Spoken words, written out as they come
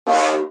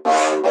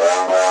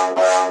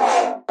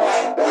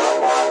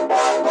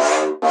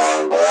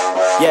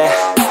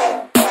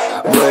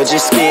We're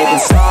just getting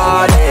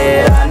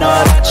started. I know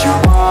that you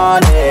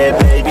want it,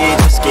 baby,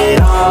 just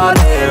get on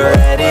it,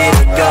 ready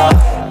to go.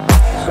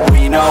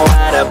 We know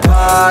how to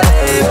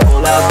party,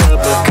 pull out the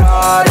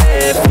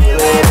Bacardi, feel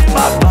it in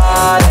my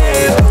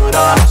body, put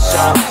on a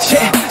show.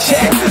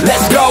 Yeah,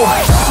 let's go.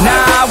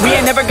 Nah, we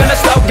ain't never gonna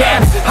slow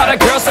down. All the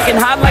girls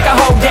looking hot like a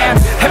hoe down.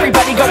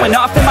 Everybody going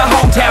off in my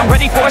hometown,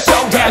 ready for a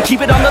showdown.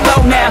 Keep it on the low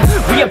now,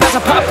 we about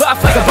to pop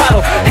off like a bottle.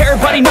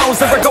 Everybody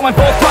knows that we're going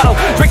full throttle,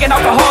 drinking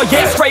alcohol,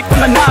 yeah, straight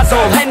from the nozzle.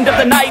 End of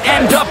the night,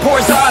 end up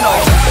horizontal.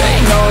 They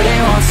know they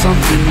want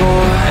something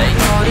more. They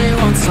know they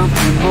want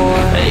something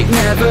more. They've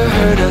never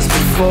heard us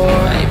before.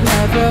 They've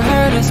never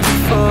heard us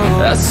before.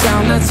 A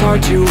sound that's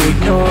hard to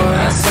ignore.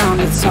 A sound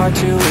that's hard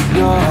to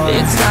ignore.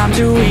 It's time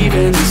to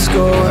even the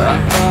score.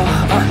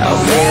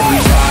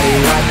 Everybody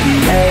like the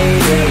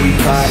hate,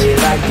 everybody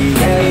like the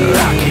hate.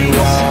 Rock and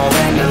roll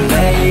and the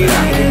late,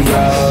 rock and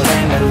roll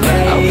and the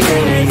late.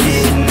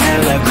 Getting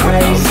hella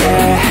crazy,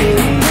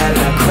 getting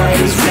hella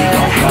crazy. We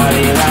gon'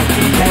 party like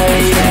the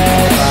hate,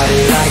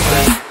 party like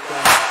the.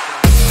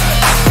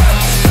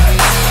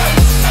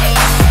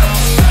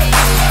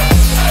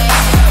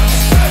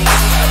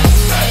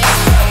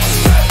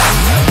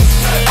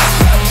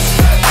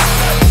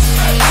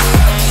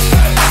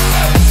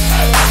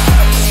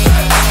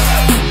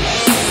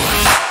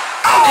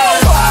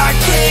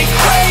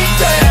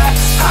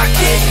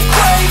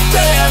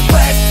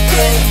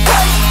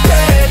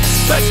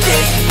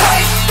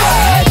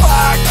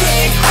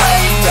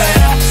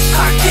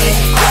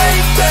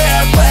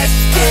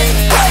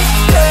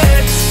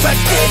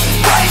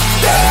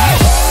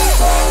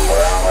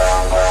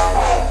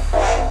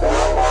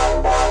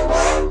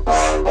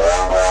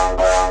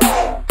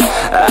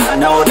 I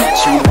know that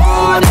you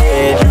want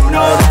it, you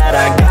know that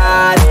I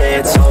got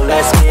it. So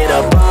let's get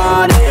up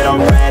on it,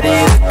 I'm ready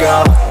to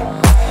go.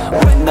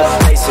 When the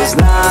place is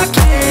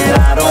knocking,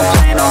 I don't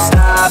plan on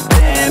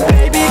stopping.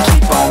 Baby,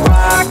 keep on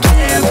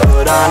rocking,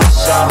 put on a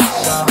show.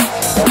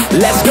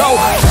 Let's go,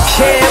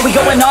 yeah, we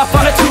going off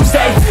on a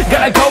Tuesday.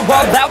 Gonna go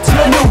all out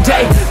till a new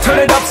day. Turn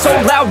it up so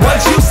loud, what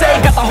you say?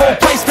 Got the whole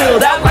place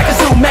filled out like a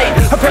zoo mate.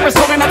 Her parents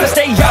told her not to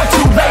stay out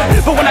too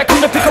late, but when I come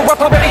to pick her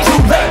up, already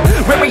too late.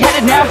 Where we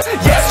headed now?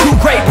 Yes, too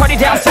great. Party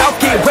down south,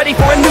 get ready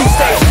for a new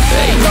stage.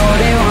 They know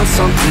they want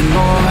something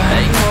more.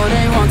 They know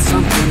they want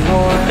something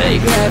more.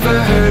 They've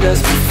never heard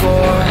us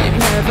before. They've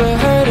never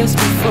heard us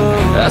before.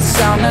 A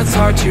sound that's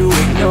hard to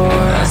ignore.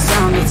 A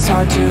sound that's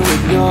hard to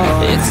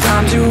ignore. It's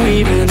time to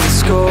even the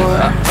score.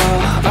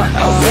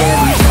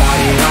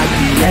 Everybody like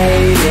the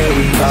hate,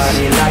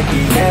 everybody like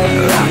the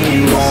hate. Rock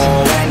and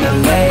roll and the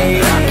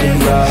late, rock and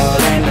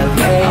roll and the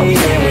late.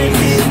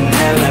 Getting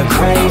hella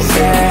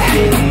crazy,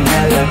 getting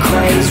hella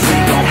crazy. We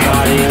gon'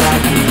 party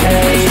like the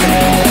hate,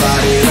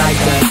 party like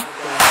the.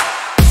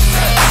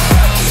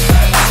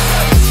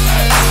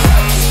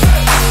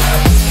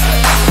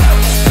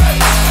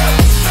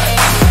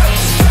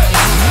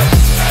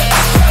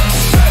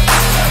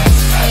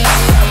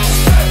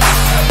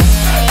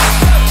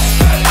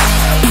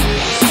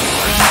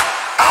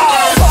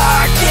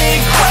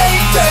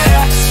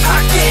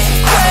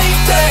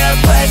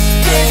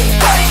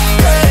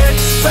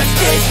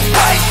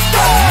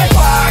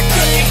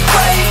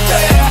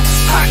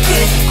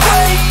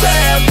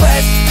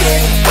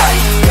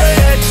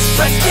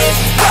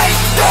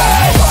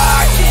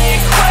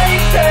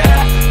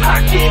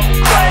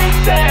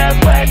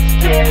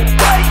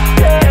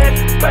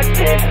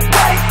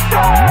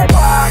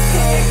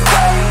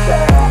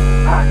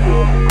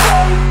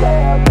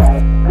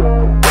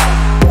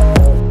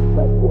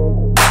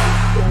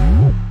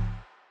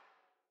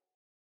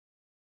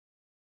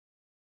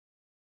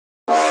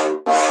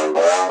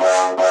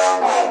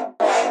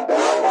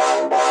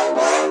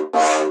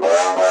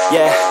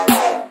 Yeah,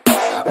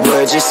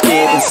 we're just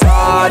getting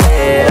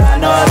started.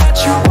 I know that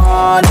you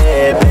want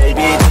it,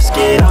 baby, just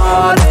get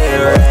on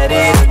it,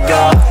 ready to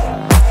go.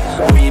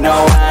 We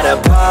know how to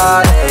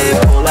party,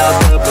 pull out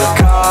the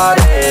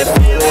Bacardi,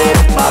 feel it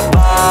in my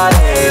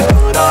body,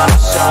 put on a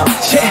show.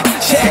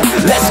 Yeah,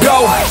 let's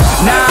go.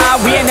 Nah,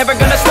 we ain't never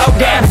gonna slow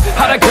down.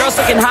 All the girls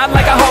looking hot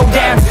like a hoe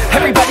down.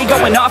 Everybody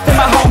going off in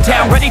my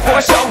hometown, ready for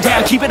a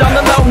showdown. Keep it on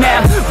the low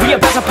now, we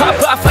about to pop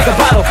off like a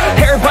bottle.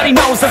 Everybody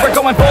knows that we're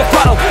going full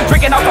throttle,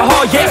 drinking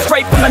alcohol, yeah,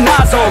 straight from the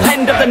nozzle.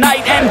 End of the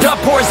night, end up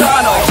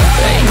horizontal.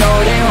 They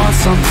know they want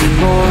something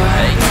more.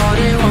 They know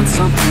they want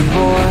something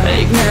more.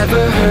 They've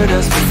never heard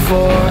us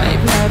before.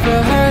 They've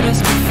never heard us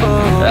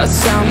before. A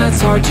sound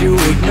that's hard to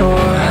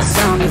ignore. A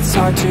sound that's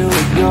hard to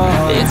ignore.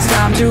 It's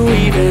time to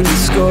even the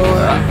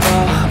score.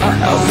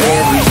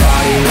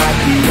 Everybody like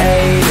the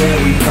hate,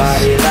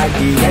 everybody like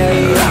the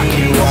hate. Rock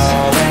and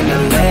roll and the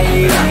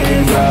late, rock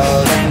and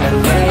roll and the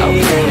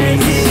late.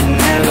 Getting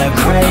hella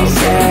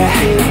crazy,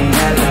 getting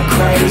hella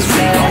crazy.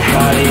 We gon'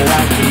 party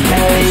like the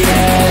hate,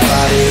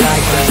 party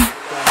like the.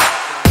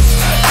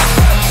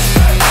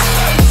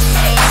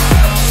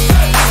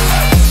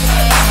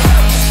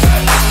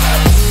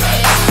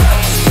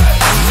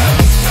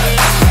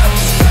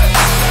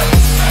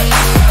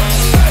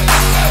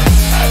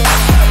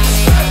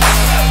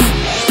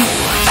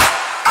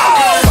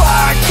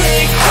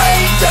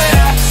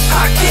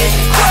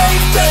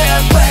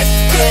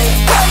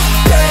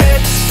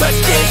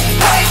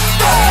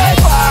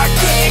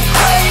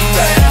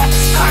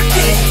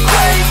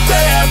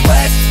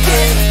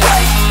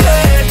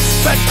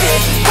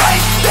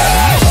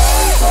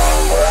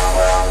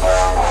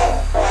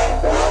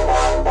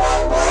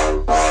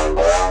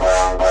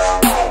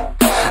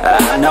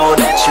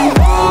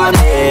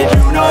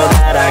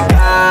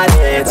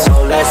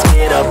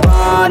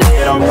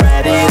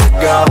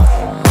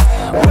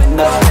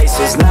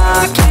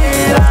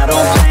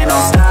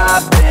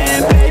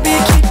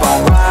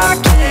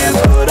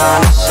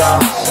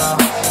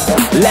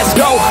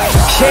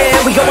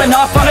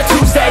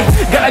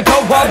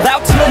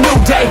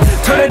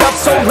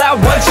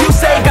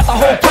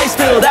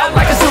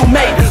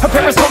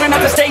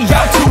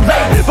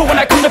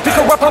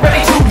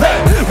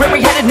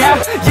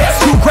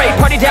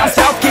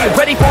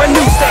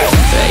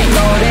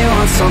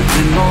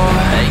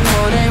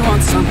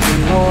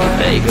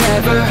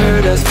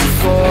 us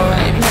before,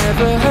 they've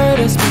never heard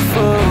us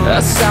before.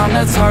 A sound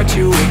that's hard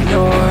to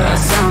ignore, a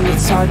sound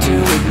that's hard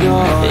to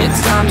ignore.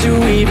 It's time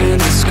to even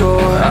the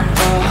score.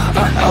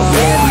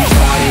 Yeah, we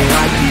party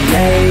like the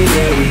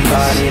 80s, we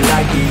party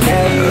like the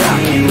 80s.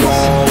 Rock and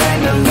roll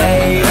and the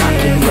late,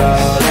 rock and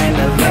roll and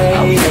the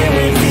late. Yeah,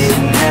 we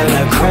getting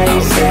hella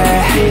crazy,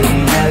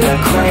 getting hella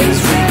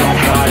crazy. We gon'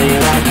 party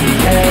like the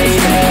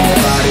 80s,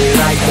 party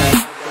like the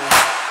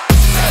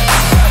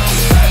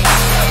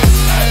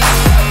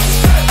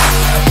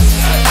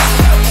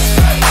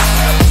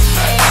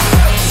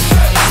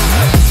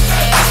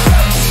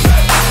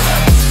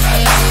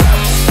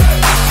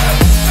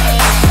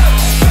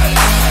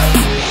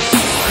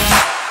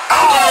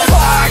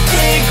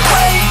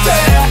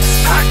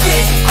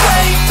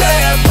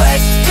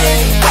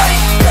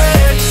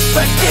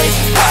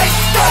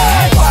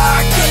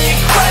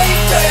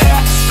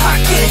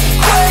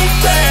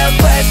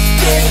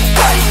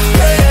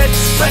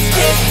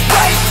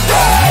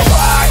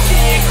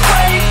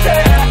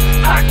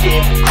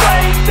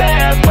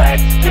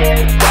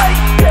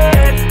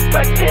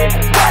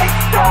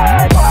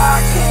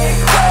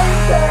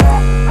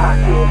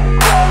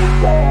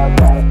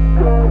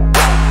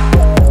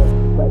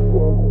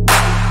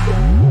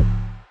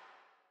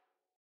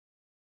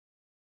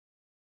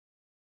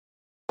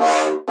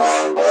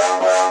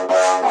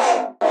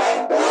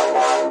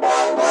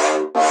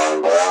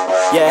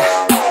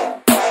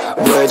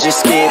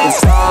just getting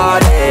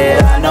started.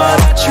 I know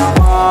that you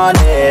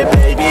want it,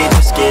 baby,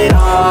 just get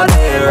on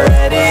it,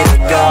 ready to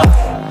go.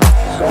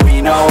 We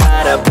know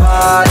how to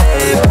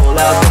party, pull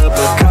out the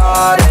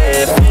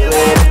Bacardi, feel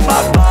it in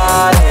my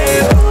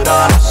body, put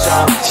on a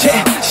show.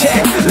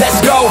 Yeah, let's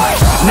go.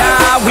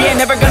 Nah, we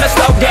ain't never gonna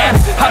slow down.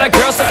 All the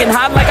girls looking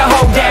hot like a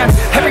hoe down.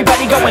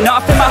 Everybody going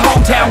off in my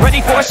hometown,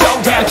 ready for a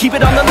showdown, keep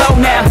it on the low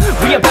now.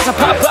 We about to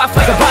pop off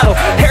like a bottle.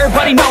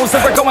 Everybody knows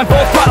that we're going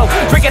full throttle.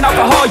 Drinking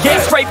alcohol, yeah,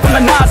 straight from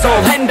the nozzle.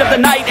 End of the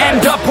night,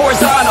 end up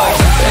horizontal.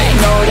 They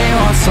know they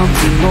want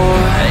something more,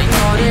 they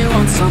know they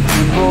want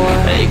something more.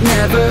 They've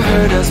never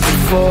heard us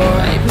before,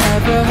 they've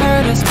never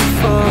heard us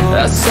before.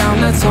 A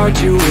sound that's hard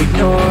to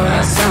ignore,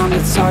 a sound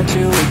that's hard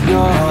to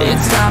ignore.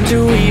 It's time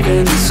to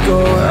even the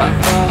score.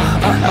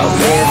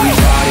 Yeah, we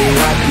party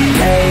like the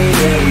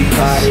 80s, we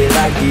party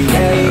like the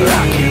 80s.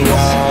 Rock and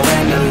roll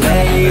and the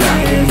late,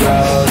 rock and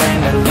roll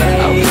and the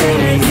late. Yeah,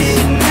 we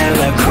getting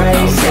hella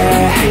crazy,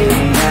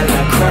 getting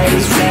hella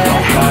crazy. We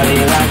gon' party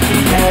like the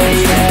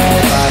 80s,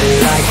 party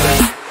like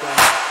the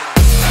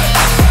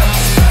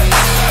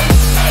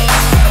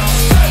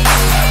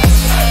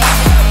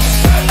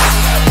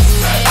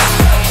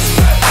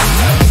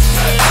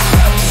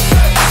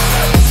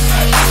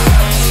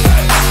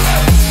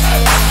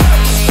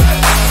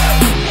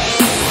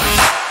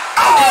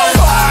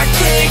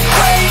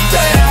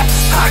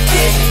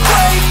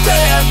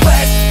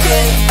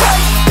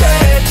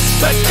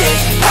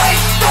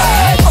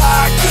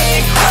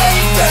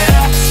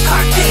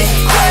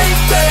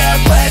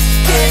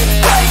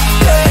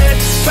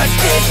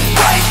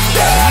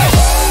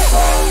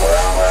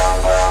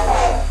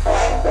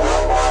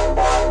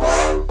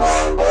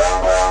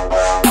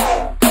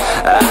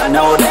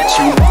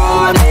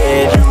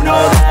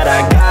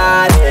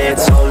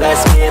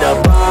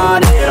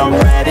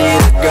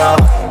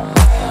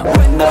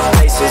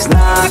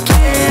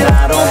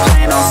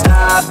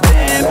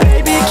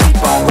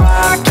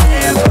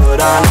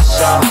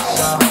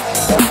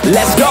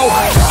let's go,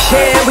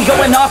 yeah, we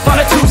going off on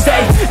a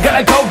Tuesday.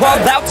 Gonna go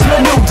all out till a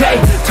new day.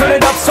 Turn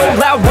it up so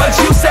loud, what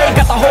you say?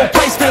 Got the whole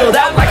place filled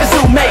out like a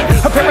zoo mate.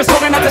 Her parents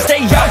told her not to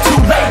stay out too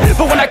late,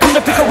 but when I come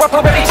to pick her up,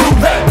 already too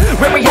late.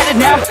 Where we headed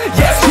now?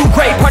 Yeah, it's too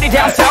great. Party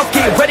down south,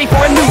 get ready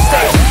for a new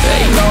stage.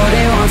 They know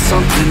they want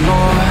something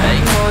more, they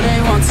know they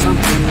want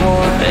something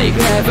more. They've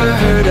never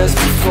heard us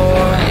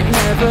before, they've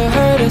never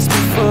heard us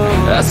before.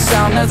 A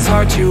sound that's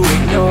hard to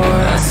ignore,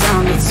 a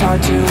sound that's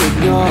hard to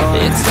ignore.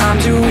 It's time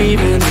to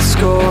even the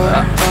score.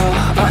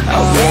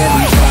 Yeah,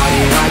 we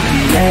party like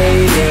the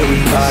 80s, we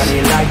party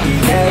like the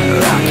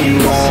 80s. Rock and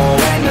roll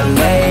and the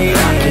late,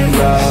 rock and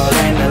roll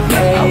and the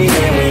late.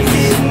 Yeah, we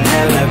getting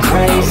hella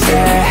crazy,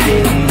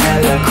 getting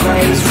hella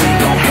crazy. We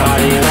gon'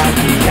 party like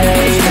the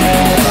 80s,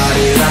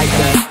 party like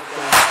the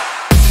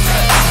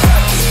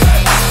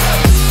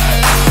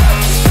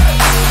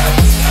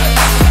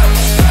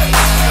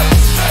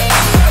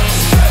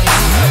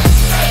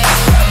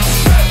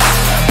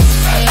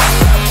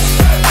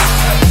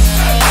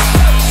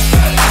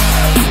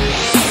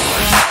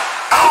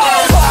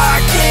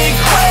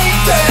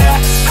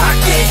I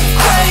get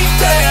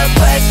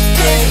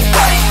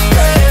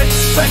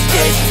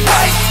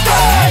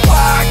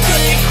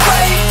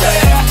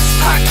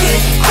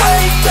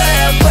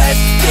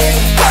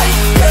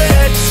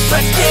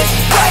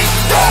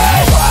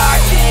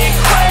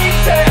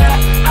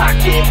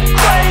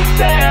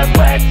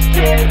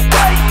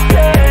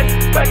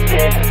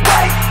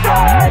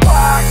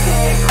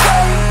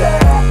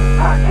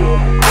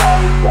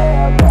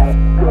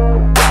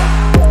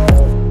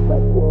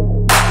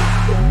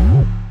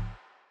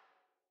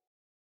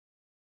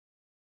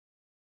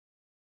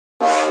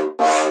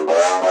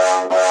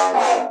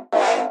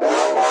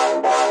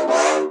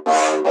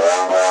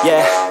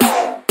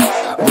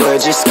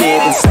just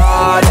getting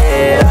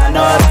started. I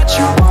know that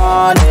you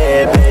want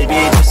it,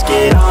 baby, just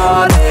get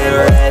on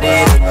it.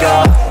 Ready to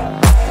go,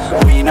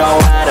 we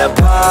know how to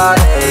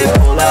party.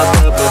 Pull out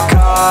the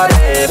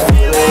Bacardi,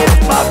 feel it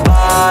in my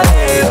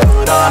body.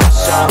 Put on a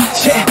show,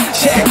 Yeah,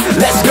 yeah,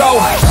 let's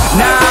go.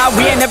 Nah,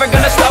 we ain't never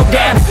gonna slow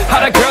down. All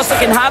the girls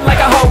looking hot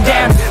like a hoe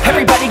down.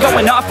 Everybody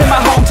going off in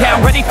my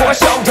hometown, ready for a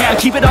showdown.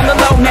 Keep it on the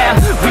low now,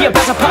 we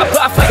about to pop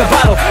off like a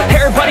bottle.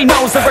 Everybody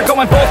knows that we're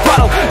going full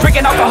throttle.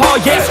 Drinking alcohol,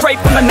 yeah, straight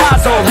from the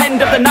nozzle.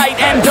 End of the night,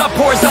 end up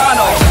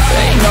horizontal.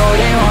 They know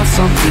they want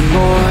something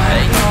more.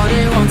 They know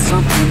they want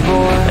something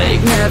more.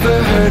 They've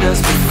never heard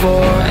us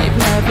before. They've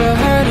never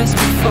heard us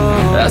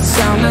before. A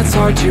sound that's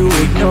hard to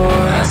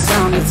ignore. A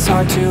sound that's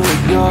hard to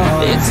ignore.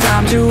 It's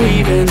time to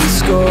even the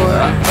score.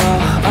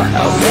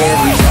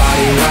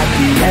 everybody like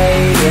the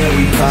eight,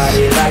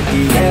 everybody like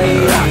the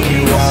eight. Rock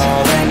and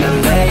roll and the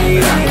late,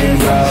 rock and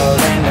roll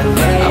and the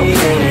late.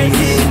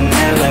 Getting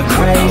hella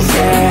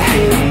crazy,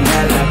 getting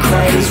hella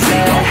crazy.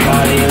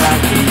 Party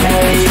like the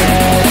eight,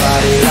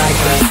 party like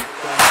the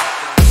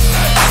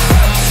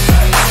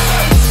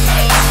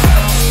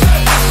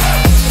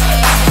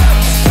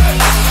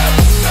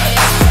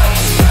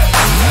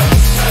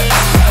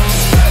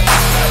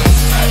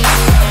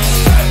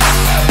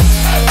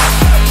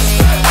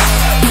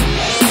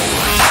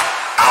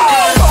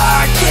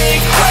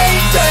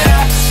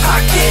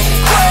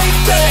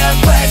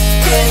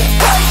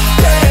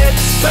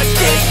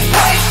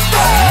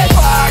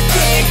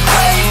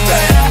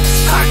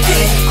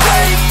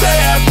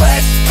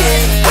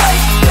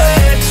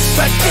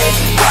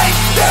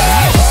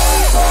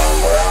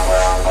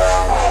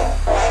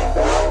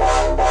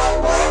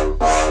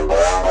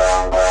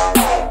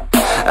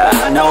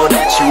I know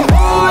that you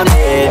want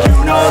it, you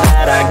know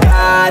that I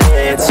got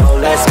it. So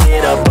let's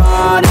get up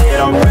on it,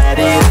 I'm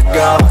ready to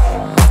go.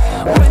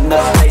 When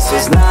the place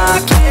is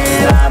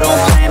knocking, I don't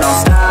plan on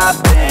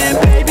stopping.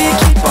 Baby,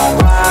 keep on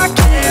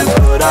rocking,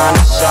 put on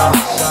a show.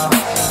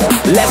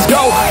 Let's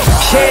go,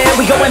 yeah,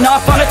 we going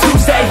off on a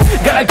Tuesday.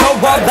 Gonna go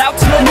all out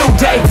till a new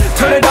day.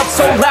 Turn it up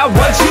so loud,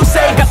 what you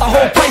say? Got the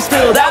whole place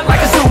filled out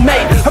like a zoo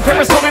mate. Her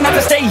parents told her not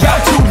to stay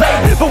out too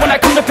late, but when I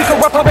come to pick her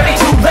up, already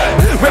too late.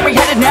 Where we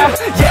headed now?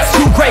 Yeah, it's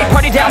too great.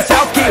 Party down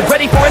south, get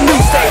ready for a new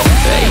stage.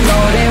 They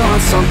know they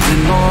want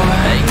something more.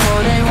 They know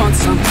they want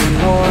something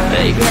more.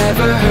 They've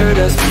never heard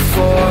us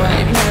before.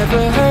 They've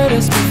never heard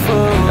us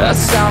before. A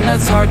sound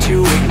that's hard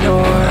to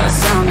ignore. A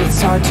sound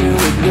that's hard to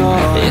ignore.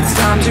 It's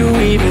time to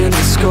even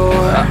the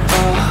score.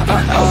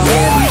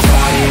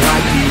 Everybody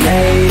like the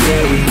eight,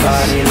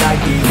 everybody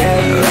like the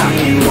eight. Rock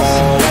and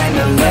roll and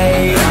the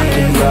late, rock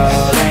and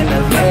roll and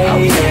the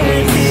late.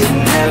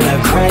 Getting hella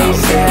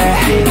crazy,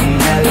 getting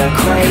hella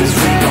crazy.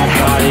 We gon'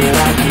 party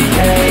like the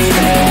eight,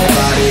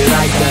 party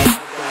like the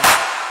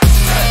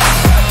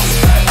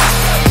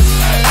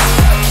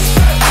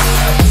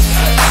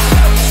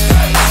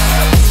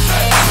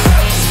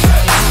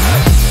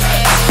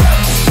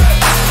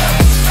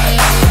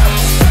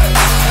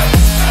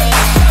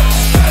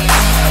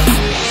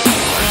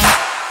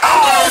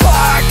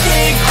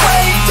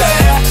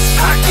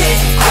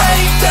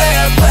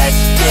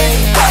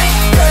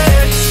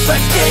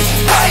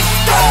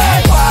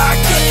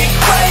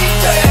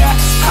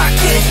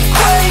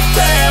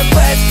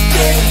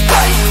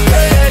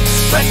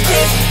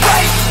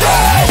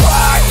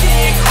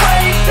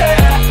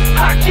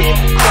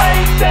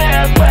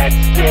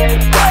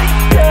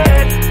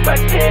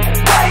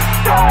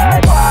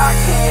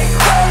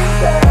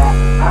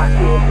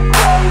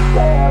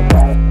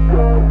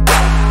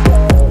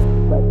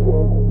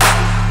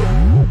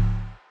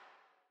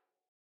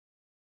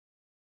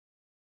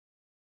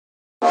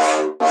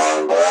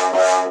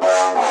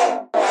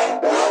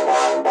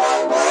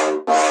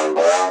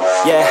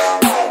yeah,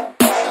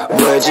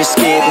 we're just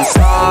getting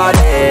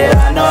started.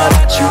 I know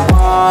that you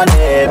want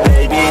it,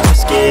 baby,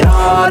 just get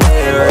on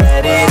it.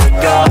 Ready to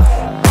go,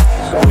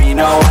 we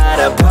know how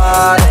to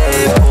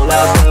party. Pull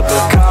out the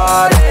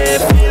Bacardi,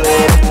 feel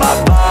it in my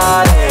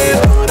body.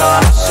 Put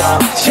on a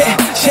show, yeah,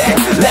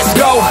 yeah, let's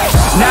go.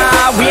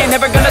 Nah, we ain't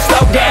never gonna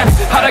slow down.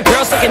 All the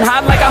girls looking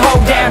hot like a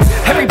hoe down.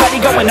 Everybody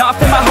going off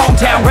in my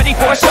hometown, ready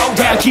for a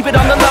showdown. Keep it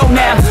on the low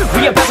now,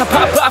 we about to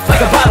pop off like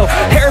a bottle.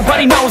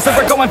 Everybody knows that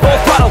we're going full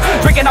throttle.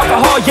 Drinking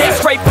alcohol, yeah,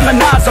 straight from the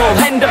nozzle.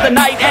 End of the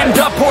night,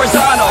 end up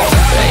horizontal.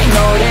 They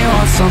know they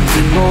want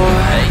something more.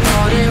 They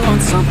know they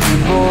want something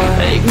more.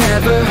 They've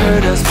never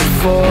heard us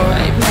before.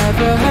 They've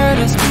never heard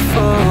us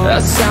before. A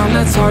sound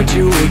that's hard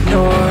to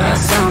ignore. A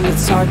sound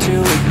that's hard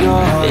to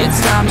ignore. It's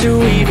time to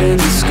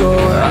even the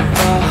score.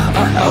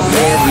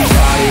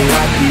 everybody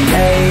like the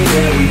eight,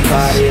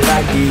 everybody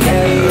like the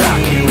eight.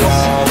 Rock and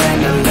roll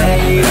and the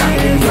late,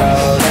 rock and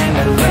roll and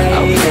the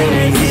late.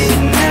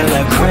 Getting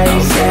hella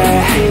crazy,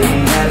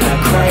 getting hella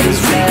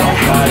crazy. We gon'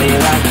 party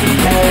like the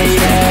eight,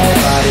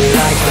 party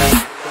like the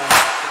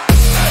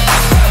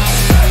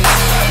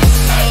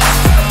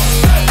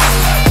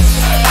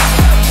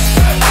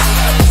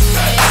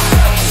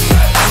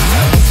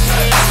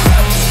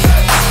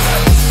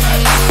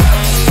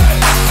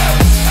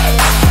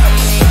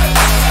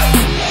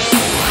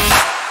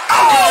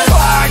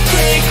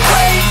Crazy.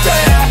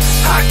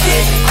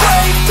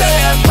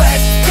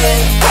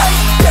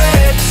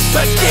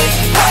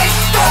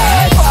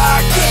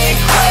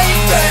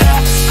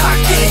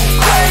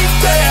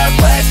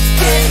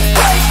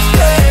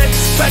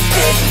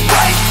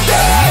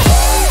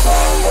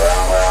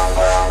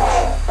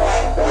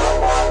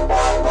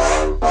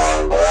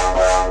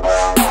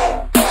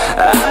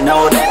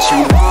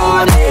 you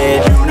want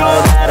it, you know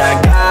that I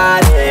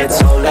got it.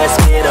 So let's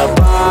get up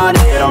on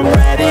it, I'm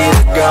ready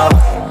to go.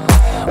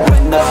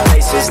 When the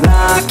place is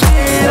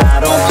knocking, I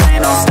don't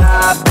plan on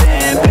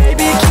stopping.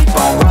 Baby, keep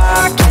on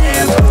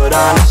rocking, put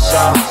on a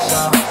show.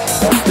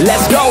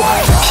 Let's go,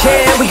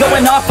 yeah, we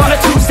going off on a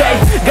Tuesday.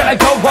 Gonna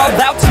go all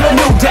out till a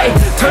new day.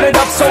 Turn it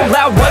up so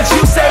loud, what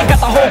you say?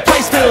 Got the whole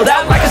place filled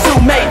out like a zoo,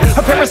 mate.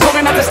 Her parents told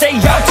her not to stay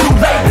out too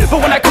late,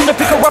 but when I come to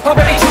pick her up,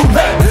 already too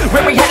late.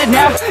 Where we headed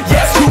now?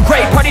 Yeah, it's too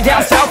great. Party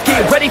down south,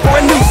 get ready for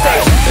a new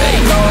stage. They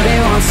know they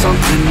want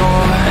something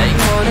more. They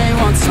know they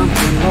want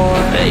something more.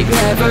 They've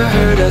never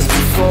heard us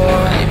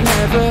before. They've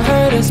never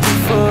heard us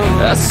before.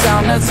 A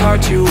sound that's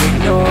hard to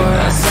ignore.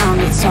 A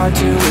sound that's hard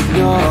to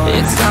ignore.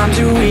 It's time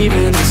to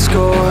even the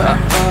score.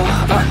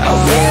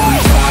 Yeah, we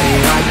party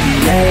like the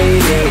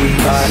 80s, we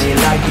party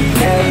like the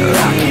 80s.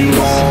 Rock and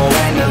roll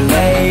and the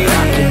late,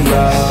 rock and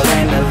roll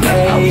and the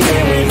late.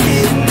 Yeah, we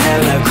getting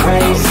hella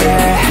crazy,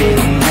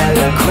 getting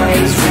hella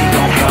crazy. We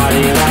gon'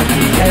 party like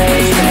the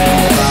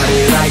 80s,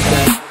 party like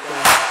the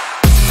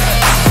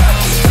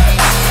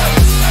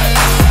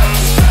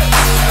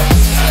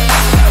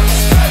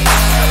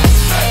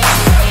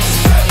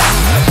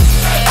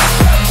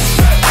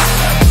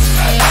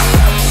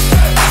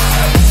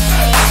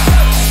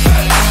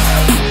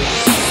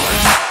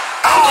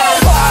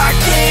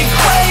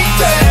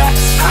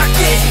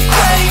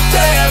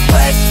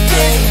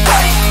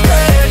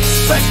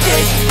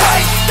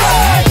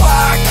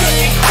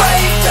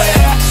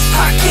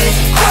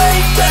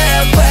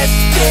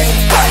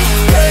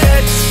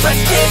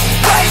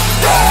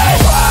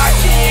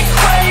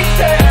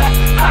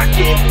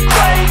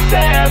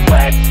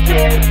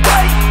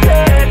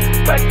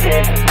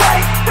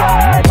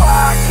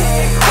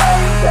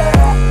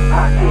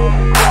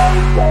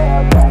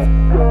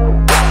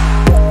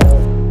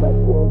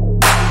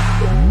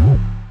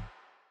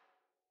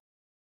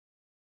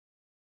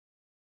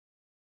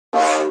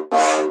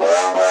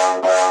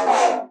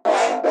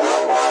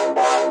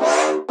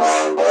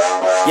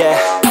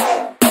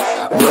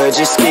we're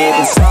just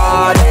getting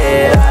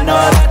started. I know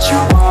that you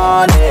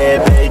want it,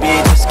 baby,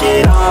 just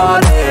get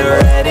on it,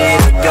 ready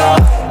to go.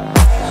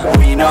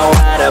 We know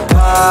how to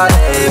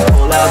party,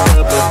 pull out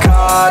the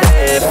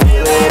Bacardi,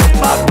 feel it in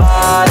my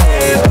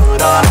body,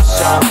 put on a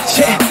show.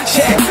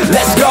 Yeah,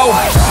 let's go.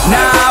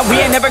 Nah,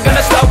 we ain't never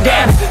gonna slow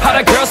down. All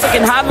the girls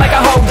looking hot like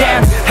a hoe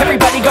down.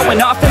 Everybody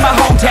going off in my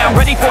hometown,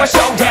 ready for a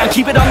showdown.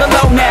 Keep it on the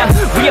low now,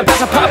 we about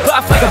to pop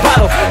off like a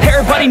bottle.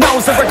 Everybody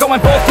knows that we're going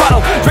full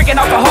throttle. Drinking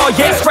alcohol,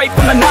 yeah, straight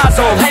from the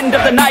nozzle. End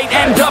of the night,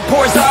 end up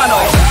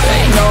horizontal.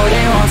 They know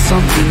they want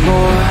something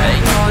more. They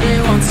know they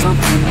want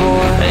something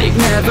more. They've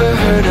never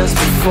heard us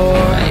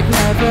before. They've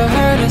never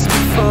heard us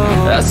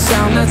before. A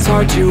sound that's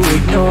hard to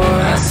ignore.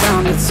 A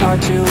sound that's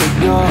hard to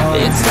ignore.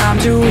 It's time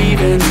to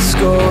even the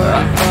score.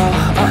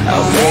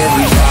 Yeah,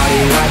 we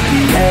party like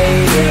the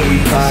 80s, we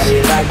party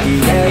like the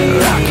 80s.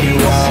 Rock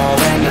and roll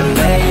and the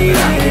late,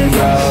 rock and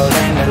roll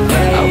and the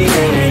late.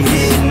 Yeah, we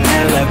getting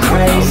hella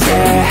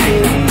crazy,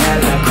 getting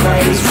hella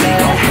crazy. We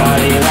gon'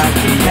 party like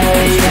the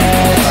 80s,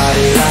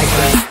 party like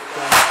the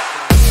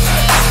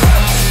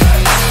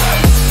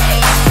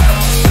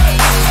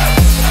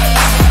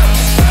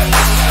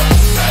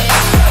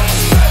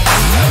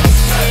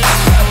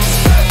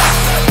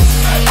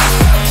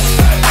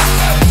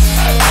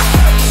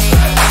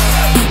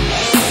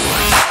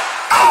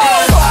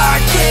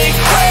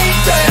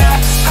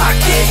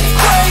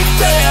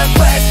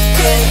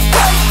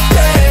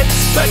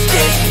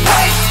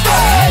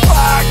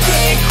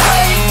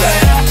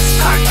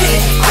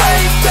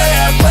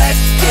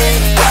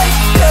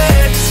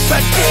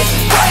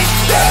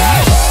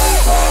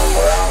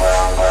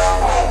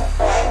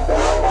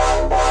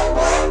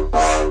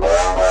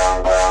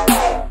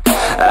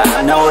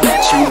I know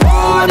that you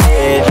want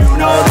it, you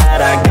know that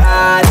I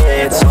got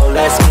it. So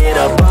let's get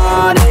up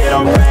on it,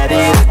 I'm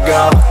ready to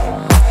go.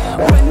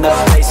 When the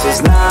place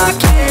is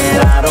knocking,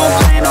 I don't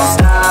plan on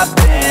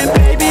stopping.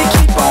 Baby,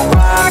 keep on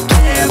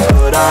rocking,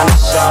 put on a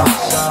show.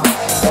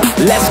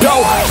 Let's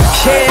go,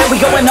 yeah, we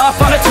going off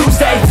on a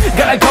Tuesday.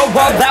 Gonna go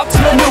all out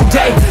till a new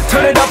day.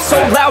 Turn it up so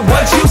loud,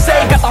 what you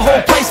say? Got the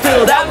whole place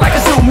filled out like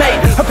a zoo,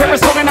 mate. Her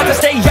parents told her not to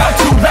stay out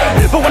too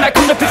late, but when I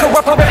come to pick her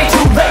up, already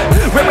too late.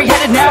 Where we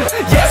headed now?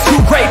 Yeah, it's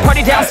too great.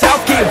 Party down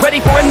south, get ready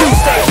for a new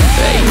stage.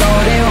 They know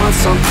they want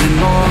something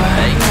more.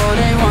 They know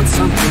they want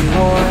something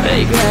more.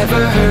 They've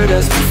never heard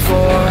us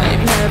before.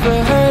 They've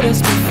never heard us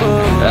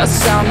before. A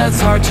sound that's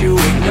hard to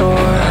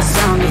ignore. A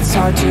sound that's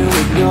hard to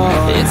ignore.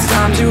 It's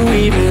time to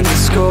even the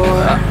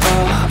score.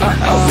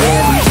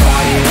 Yeah, we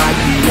party like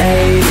the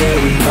 80s,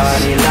 we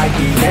party like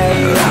the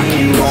 80s. Rock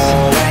and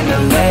roll and the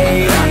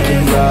late, rock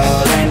and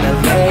roll and the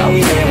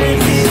late. Yeah, we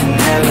getting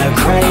hella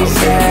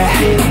crazy,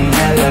 getting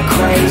hella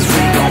crazy.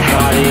 We gon'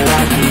 party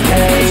like the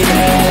 80s,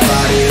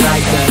 party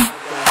like the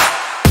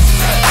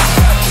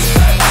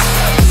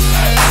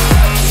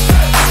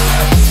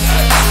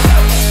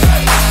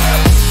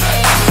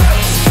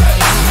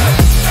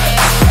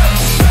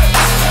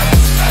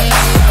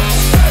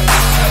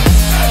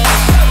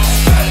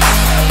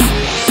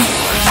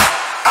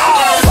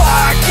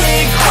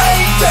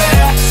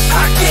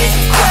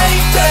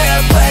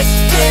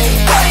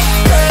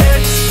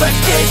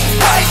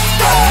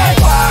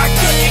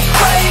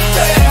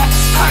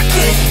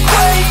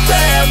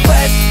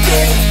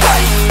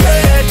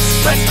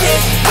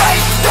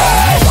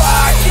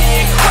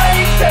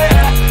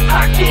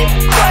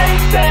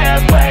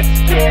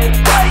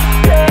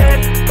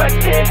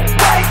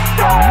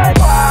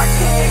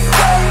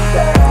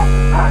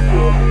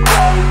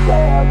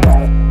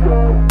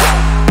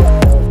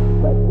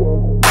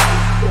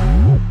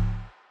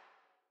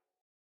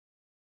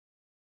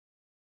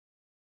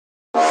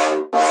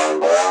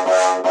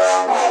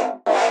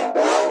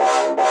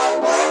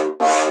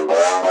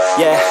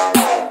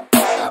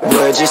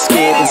just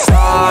getting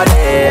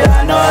started.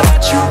 I know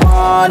that you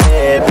want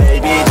it,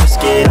 baby,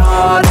 just get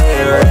on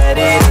it.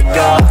 Ready to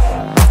go,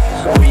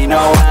 we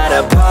know how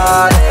to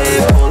party.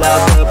 Pull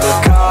out the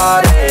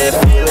Bacardi,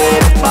 feel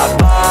it in my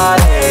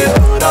body.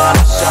 Put on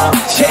a show.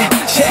 Yeah,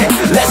 yeah,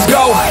 let's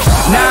go.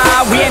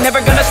 Nah, we ain't never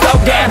gonna slow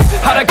down.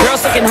 All the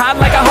girls looking hot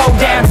like a hoe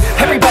down.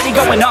 Everybody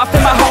going off in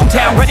my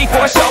hometown, ready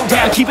for a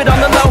showdown. Keep it on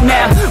the low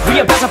now,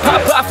 we about to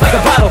pop off like a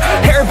bottle.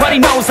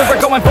 Everybody knows that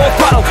we're going full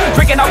throttle.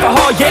 Drinking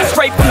alcohol, yeah,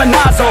 straight from the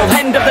nozzle.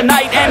 End of the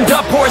night, end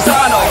up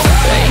horizontal.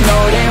 They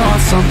know they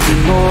want something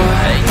more.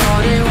 They know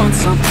they want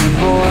something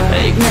more.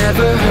 They've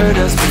never heard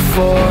us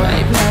before.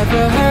 They've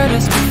never heard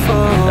us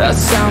before. A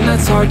sound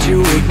that's hard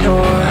to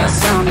ignore. A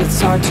sound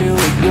that's hard to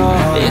ignore.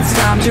 It's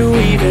time to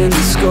even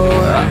the score.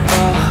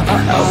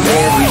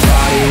 We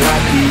party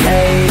like the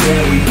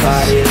 80s, we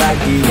party like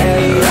the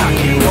 80s. Rock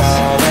and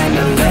roll and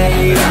the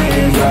late, rock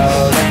and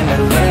roll and the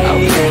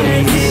late.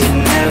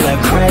 Getting hella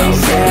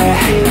crazy,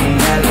 getting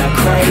hella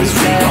crazy.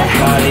 We gon'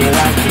 party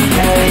like the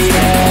 80s,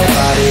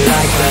 party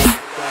like the.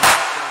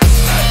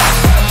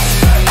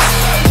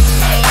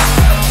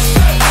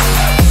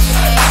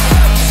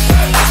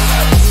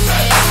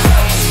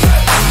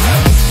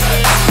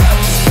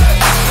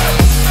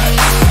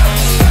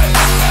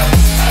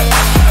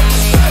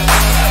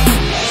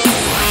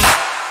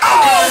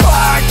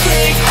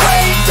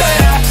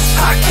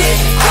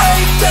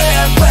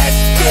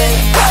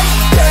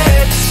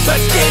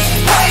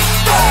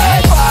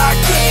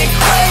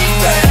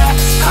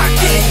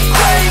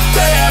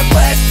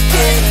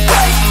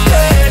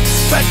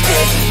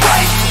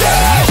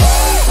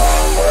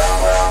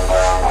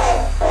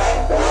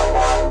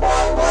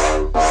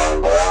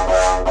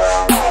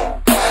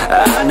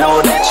 I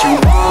know that you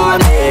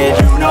want it,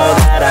 you know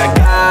that I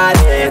got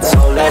it. So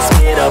let's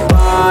get up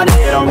on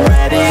it, I'm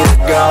ready to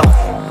go.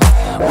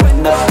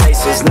 When the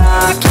place is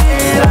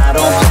knocking, I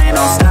don't plan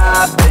on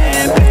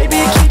stopping.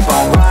 Baby, keep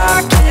on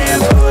rocking,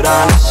 put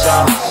on a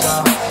show.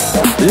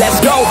 Let's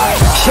go,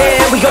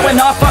 yeah, we going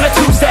off on a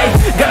Tuesday.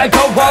 Gonna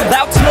go all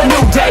out till a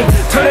new day.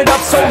 Turn it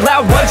up so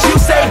loud, what you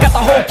say? Got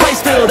the whole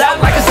place filled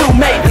out like a Zoom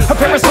mate. Her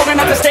parents told her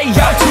not to stay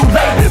out too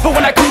late, but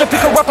when I come to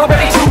pick her up,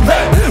 already too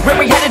late. Where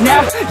we headed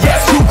now? Yeah,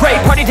 it's too great.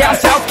 Party down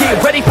south,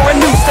 get ready for a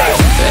new stage.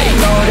 They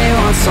know they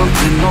want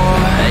something more.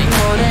 They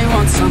know they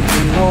want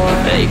something more.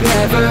 They've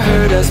never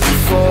heard us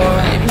before.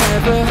 They've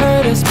never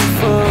heard us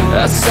before.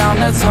 A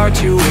sound that's hard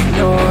to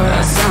ignore.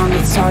 A sound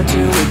that's hard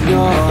to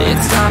ignore.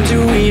 It's time to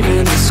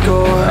even the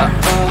score.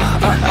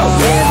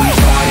 We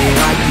party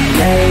like the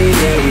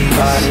 80s, we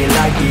party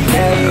like the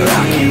 80s.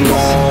 Rock and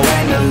roll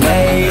and the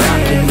late,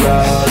 rock and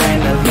roll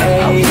and the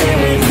late. We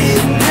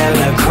getting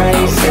hella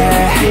crazy,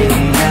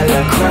 getting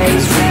hella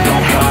crazy. We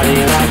gon' party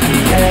like the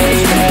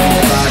 80s,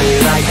 party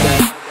like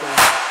the.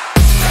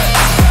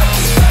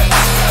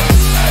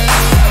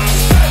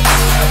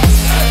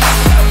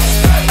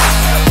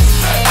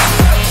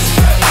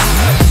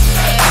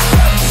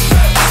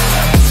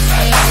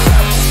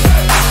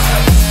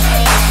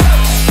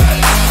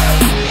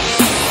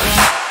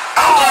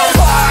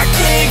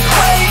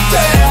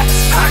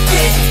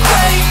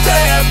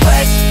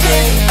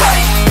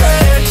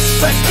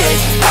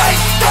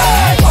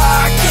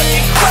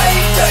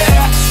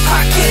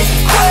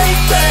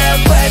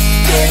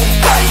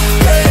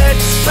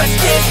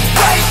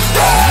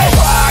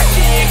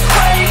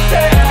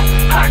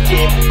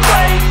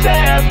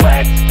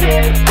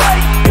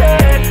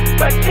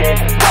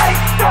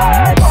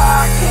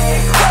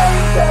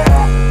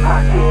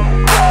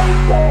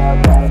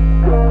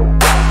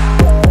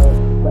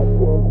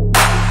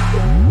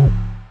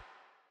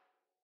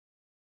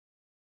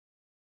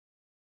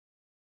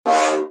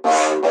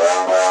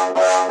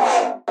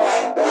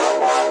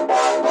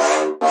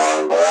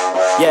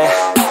 Yeah,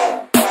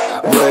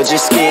 we're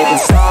just getting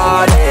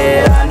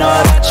started. I know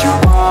that you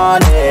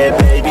want it,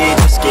 baby,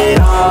 just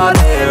get on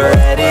it.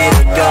 Ready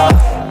to go,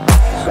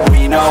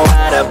 we know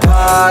how to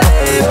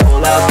party.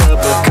 Pull out the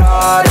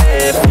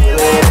Bacardi, feel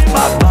it in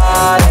my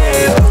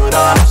body. Put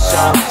on a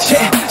show.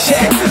 Yeah,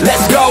 yeah,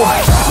 let's go.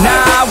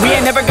 Nah, we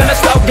ain't never gonna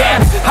slow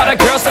down. All the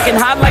girls looking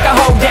hot like a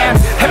hoe down.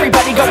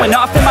 Everybody going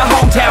off in my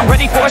hometown,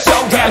 ready for a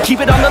showdown.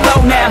 Keep it on the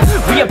low now,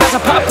 we about to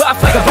pop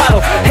off like a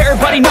bottle.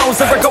 Everybody knows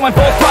that we're going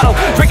full throttle.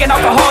 Drinking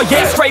alcohol,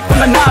 yeah, straight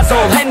from the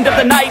nozzle. End of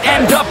the night,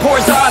 end up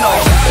horizontal.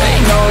 They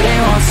know they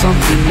want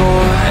something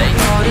more. They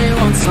know they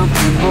want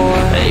something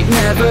more. They've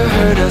never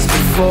heard us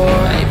before.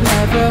 They've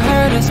never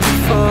heard us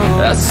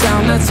before. A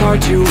sound that's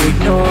hard to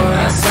ignore.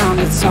 A sound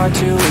that's hard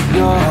to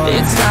ignore.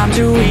 It's time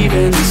to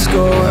even the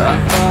score.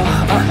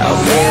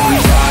 We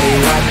party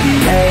like the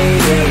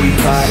 80s, we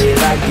party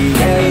like the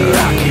 80s.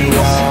 Rock and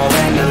roll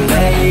and the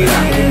late,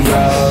 rock and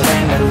roll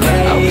and the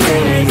late.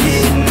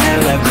 Getting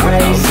hella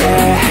crazy,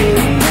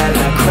 getting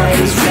hella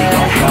crazy. We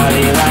gon'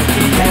 party like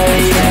the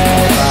 80s,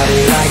 party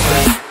like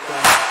the.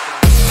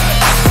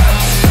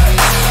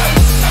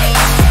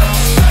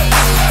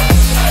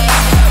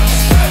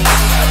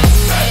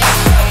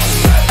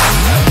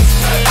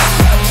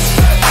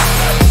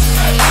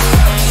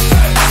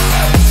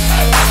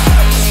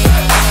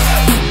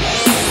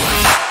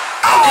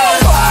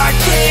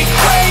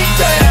 Crazy.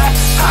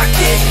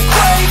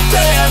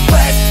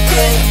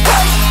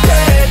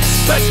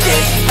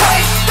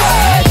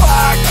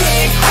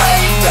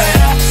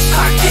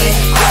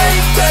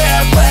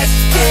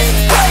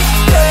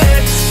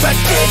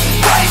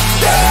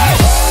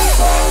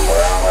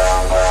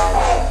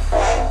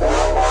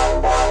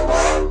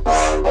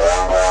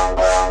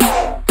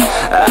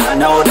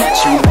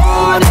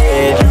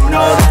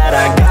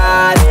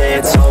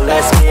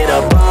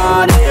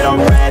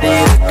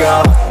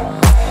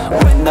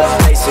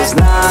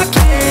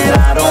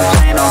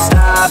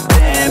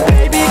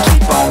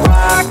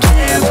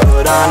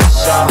 on a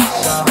show.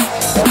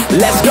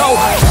 Let's go,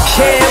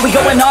 yeah, we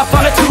going off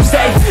on a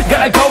Tuesday.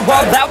 Gonna go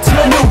all out till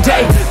a new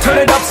day. Turn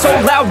it up so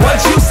loud, what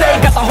you say?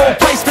 Got the whole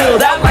place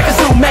filled out like a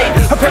Zoom mate.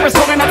 Her parents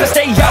told her not to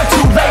stay out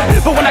too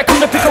late, but when I come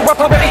to pick her up,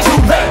 already too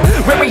late.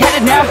 Where we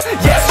headed now?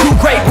 Yes, too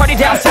great. Party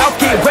down south,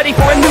 get ready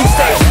for a new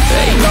stage.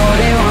 They know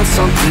they want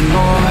something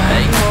more.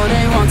 They know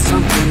they want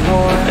something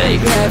more.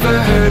 They've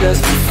never heard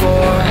us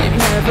before. They've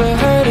never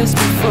heard us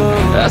before.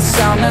 A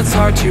sound that's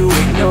hard to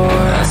ignore.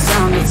 A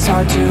sound that's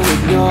hard to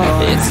ignore.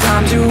 It's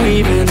time to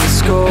even the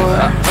score.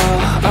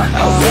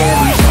 Yeah,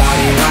 we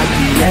party like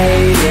EA,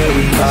 yeah,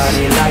 we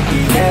party like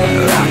EA.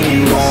 Rock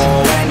and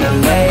roll and the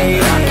late,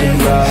 rock and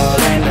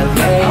roll and the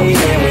late.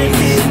 Yeah, we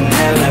getting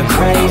hella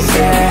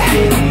crazy,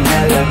 getting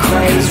hella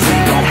crazy. We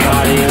gon'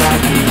 party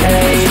like EA,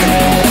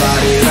 yeah,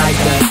 party like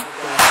that.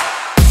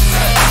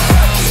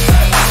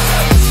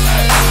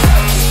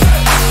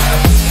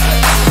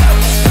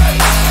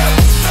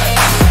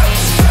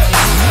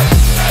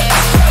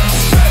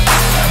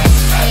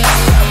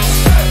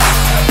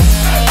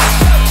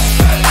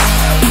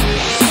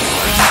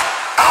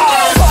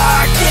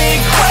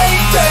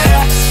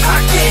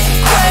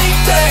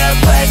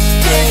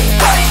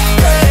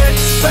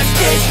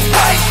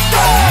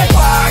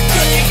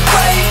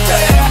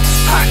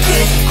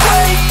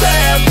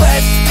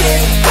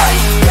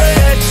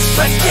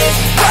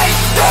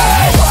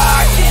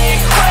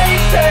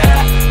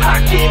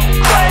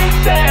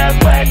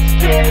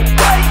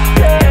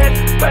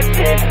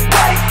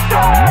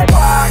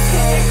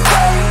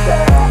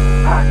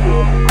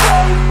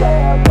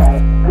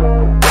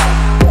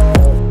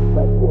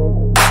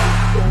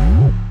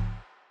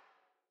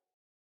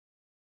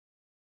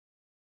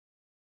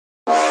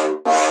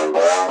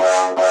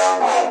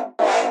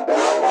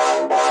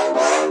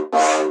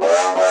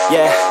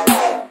 Yeah,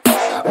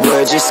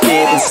 we're just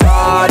getting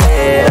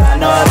started. I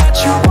know that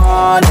you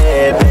want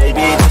it,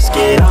 baby, just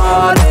get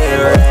on it,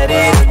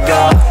 ready to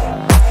go.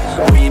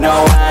 We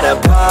know how to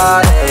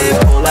party,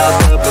 pull out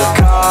the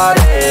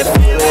Bacardi,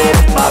 feel it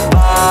in my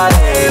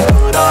body,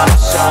 put on a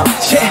show.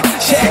 Yeah,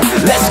 yeah,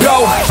 let's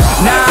go.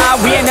 Nah,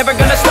 we ain't never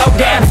gonna slow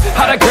down.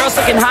 All the girls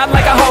looking hot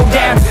like a hoe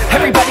down.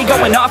 Everybody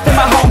going off in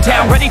my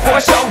hometown, ready for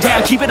a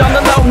showdown. Keep it on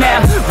the low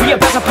now. We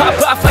about to pop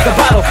off like a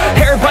bottle.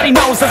 Everybody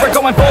knows that we're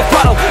going full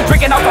throttle.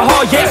 Drinking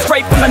alcohol, yeah,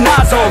 straight from the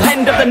nozzle.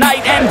 End of the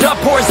night, end up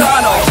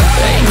horizontal.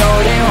 They know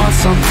they want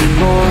something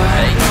more.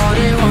 They know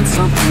they want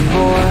something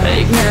more.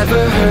 They've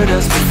never heard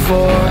us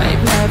before.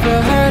 They've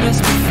never heard us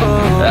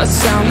before. A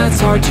sound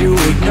that's hard to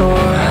ignore.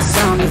 A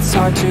sound that's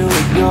hard to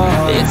ignore.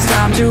 It's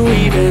time to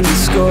even the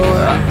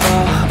score.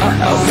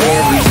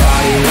 Yeah, we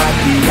party like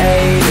EA,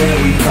 yeah,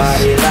 we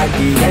party like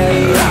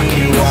EA. Rock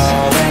and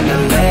roll and the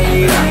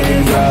late, rock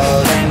and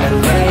roll and the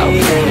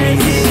late. Yeah, we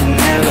getting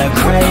hella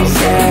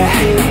crazy,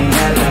 getting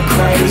hella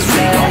crazy.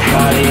 We gon'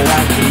 party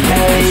like EA,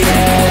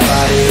 yeah,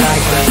 party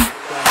like that.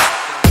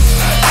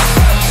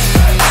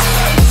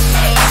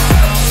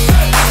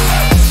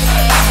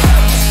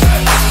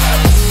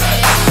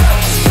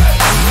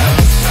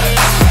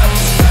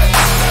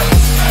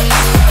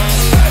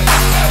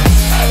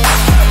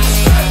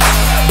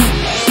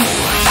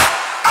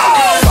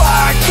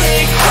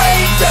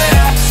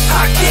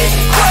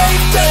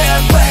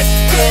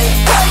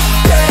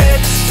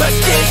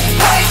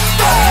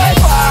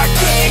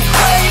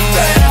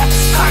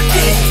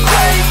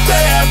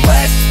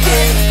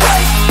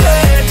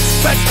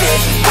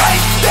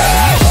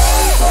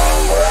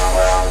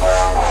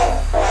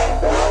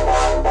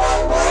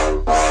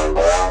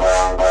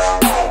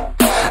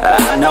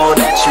 I know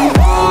that you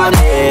want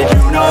it,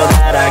 you know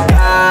that I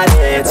got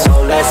it.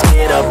 So let's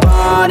get up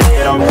on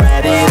it, I'm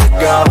ready to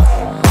go.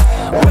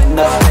 When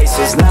the place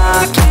is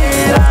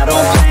knocking, I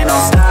don't plan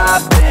on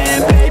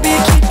stopping. Baby,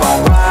 keep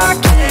on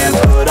rocking,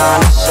 put on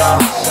a show.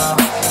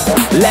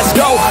 Let's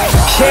go,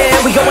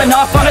 yeah, we going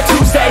off on a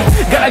Tuesday.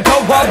 Gonna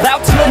go all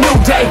out till a new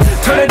day.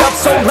 Turn it up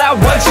so loud,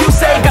 what you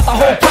say? Got the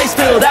whole place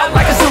filled out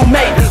like a Zoom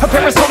mate. Her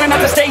parents told her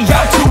not to stay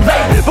out too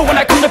late, but when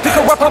I come to pick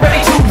her up,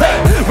 already too late.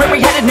 Where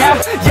we headed now?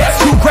 Yes,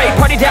 too great.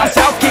 Party down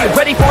south, get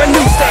ready for a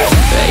new stage.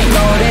 They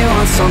know they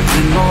want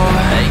something more.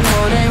 They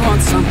know they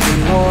want something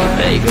more.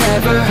 They've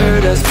never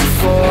heard us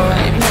before.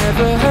 They've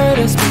never heard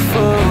us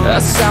before. A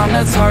sound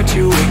that's hard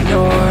to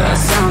ignore. A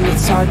sound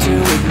that's hard to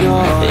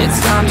ignore. It's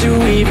time to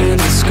even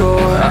the score.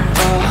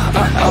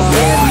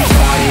 Yeah, we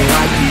party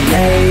like EA,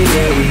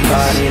 yeah, we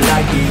party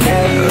like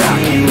EA.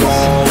 Rock and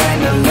roll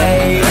and the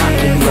late,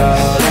 rock and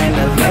roll and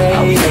the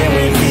late. Yeah,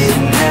 we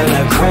getting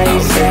hella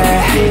crazy,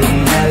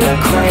 getting hella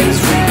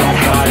crazy. We gon'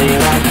 party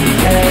like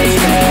EA,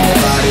 yeah,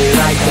 party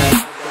like that.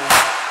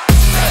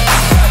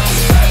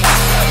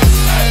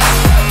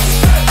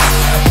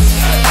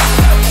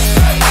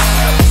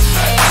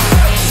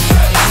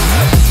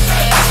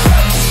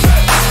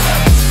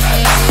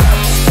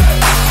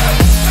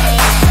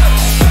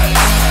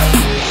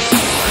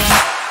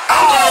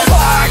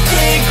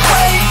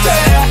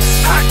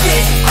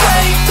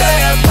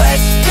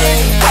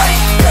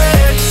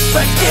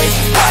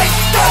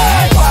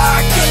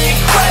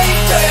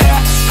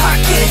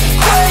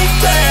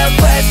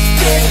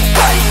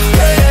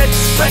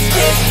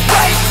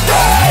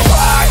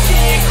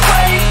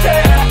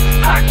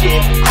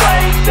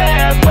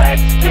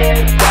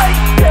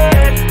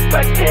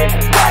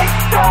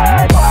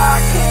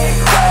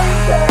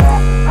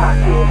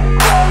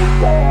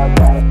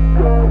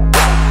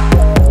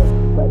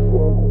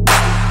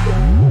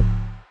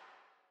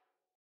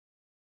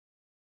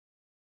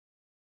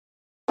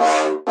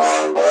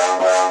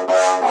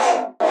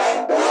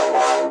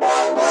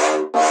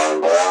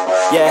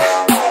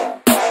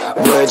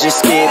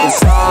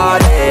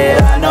 started.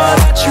 I know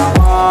that you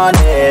want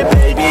it,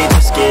 baby,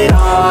 just get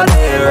on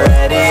it.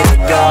 Ready to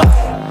go,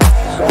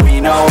 we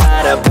know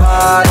how to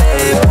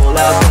party. Pull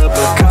out the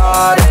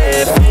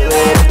Bacardi, feel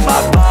it in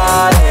my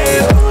body.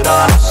 Put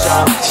on a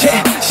show.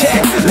 Yeah, yeah,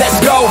 let's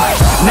go.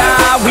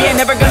 Nah, we ain't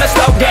never gonna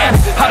slow down.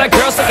 All the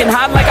girls looking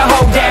hot like a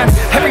hoe down.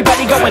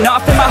 Everybody going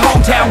off in my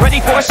hometown, ready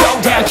for a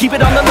showdown. Keep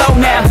it on the low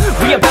now,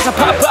 we about to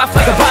pop off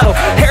like a bottle.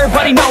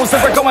 Everybody knows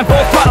that we're going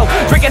full throttle.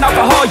 Drinking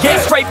alcohol, yeah,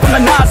 straight from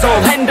the nozzle.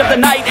 End of the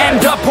night,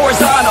 end up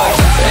horizontal.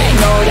 They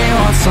know they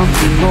want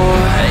something more.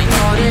 They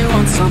know they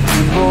want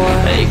something more.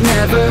 They've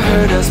never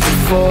heard us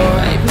before.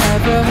 They've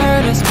never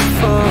heard us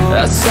before.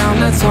 A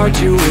sound that's hard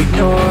to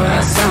ignore.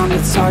 A sound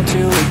that's hard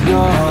to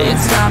ignore.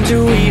 It's time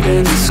to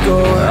even the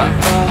score.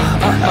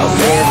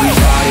 We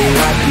party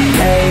like the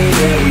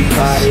 80s, we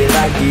party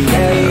like the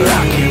 80s.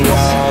 Rock and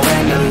roll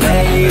and the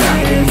late,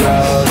 rock and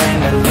roll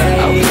and the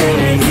late.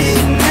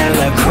 Getting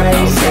hella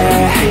crazy,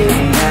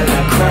 getting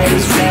hella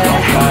crazy. We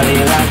gon' party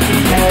like the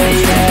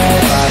 80s,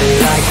 party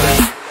like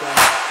the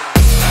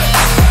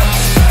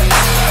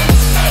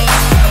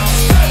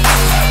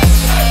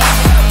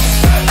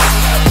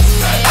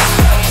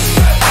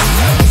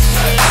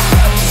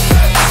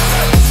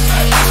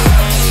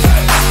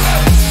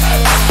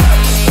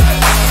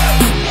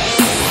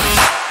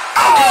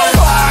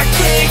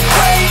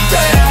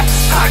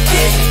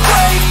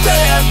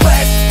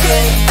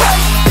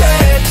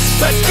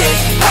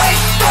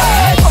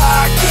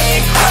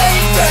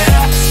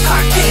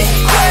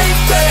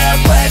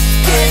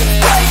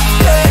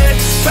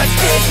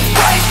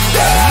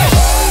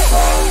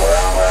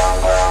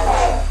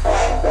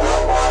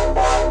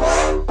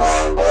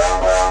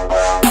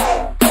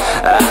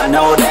I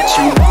know that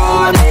you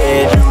want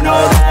it, you know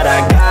that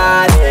I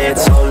got it.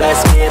 So let's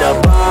get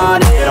up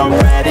on it, I'm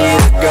ready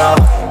to go.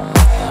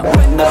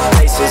 When the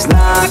place is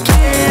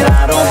knocking,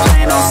 I don't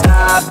plan on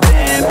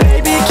stopping.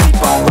 Baby, keep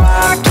on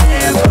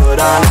rocking,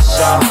 put on a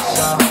show.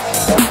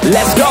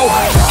 Let's go,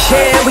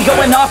 yeah, we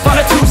going off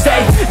on a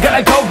Tuesday.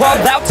 Gonna go all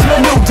out till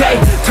a new day.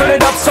 Turn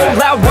it up so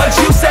loud, what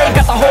you say?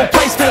 Got the whole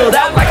place filled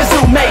out like a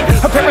Zoom mate.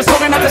 Her parents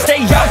told her not to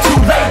stay out too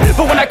late,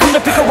 but when I come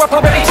to pick her up,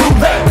 already too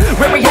late.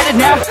 Where we headed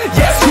now?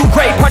 Yes, too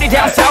great. Party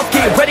down south,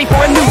 get ready for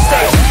a new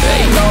stage.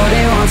 They know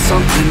they want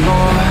something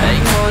more. They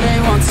know they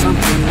want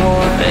something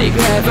more. They've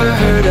never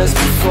heard us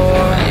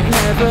before. They've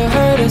never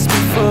heard us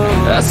before.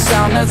 A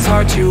sound that's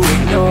hard to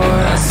ignore.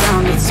 A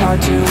sound that's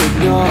hard to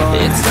ignore.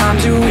 It's time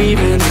to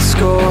even the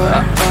score.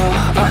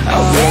 We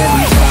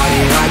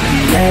party like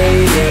the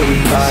 80s, we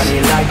party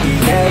like the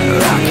 80s.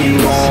 Rock and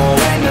roll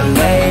and the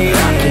late,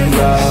 rock and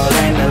roll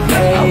and the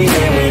late.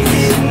 We're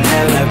getting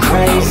hella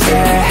crazy,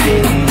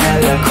 getting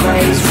hella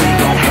crazy. We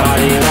gon'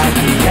 party like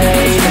the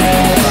 80s,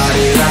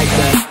 party like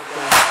the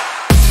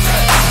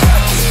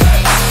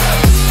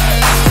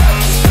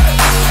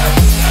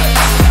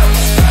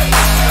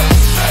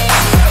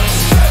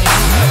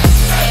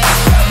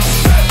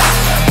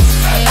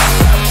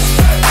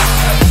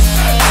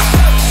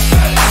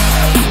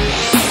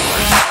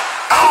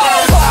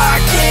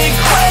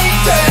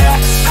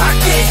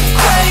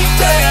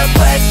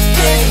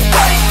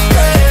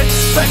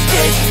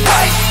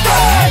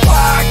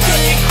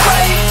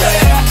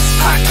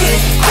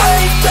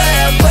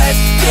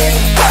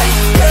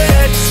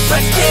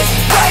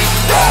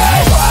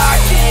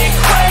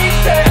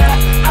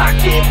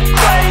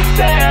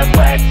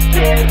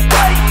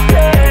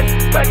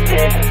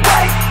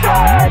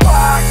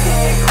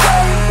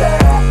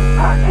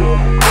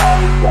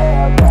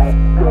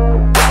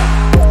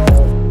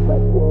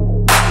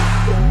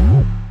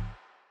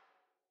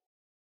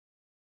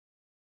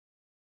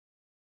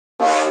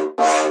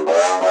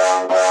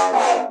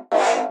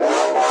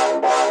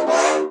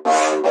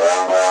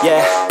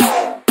yeah,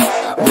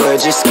 we're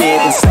just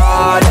getting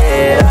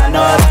started. I know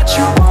that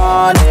you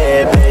want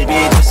it,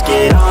 baby, just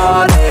get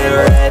on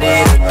it. Ready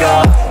to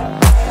go,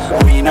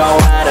 we know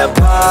how to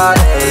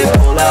party.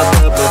 Pull out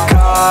the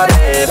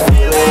Bacardi,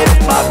 feel it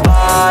in my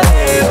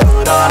body.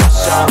 Put on a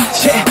show.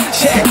 Yeah,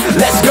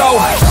 yeah, let's go.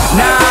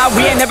 Nah,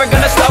 we ain't never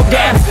gonna slow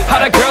down. All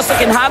the girls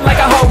looking hot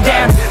like a hoe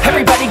down.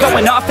 Everybody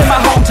going off in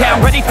my hometown,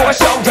 ready for a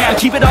showdown.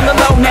 Keep it on the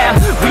low now,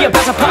 we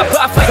about to pop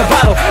off like a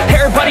bottle.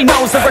 Everybody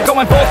knows that we're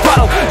going full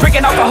throttle.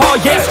 Drinking alcohol,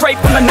 yeah, straight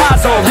from the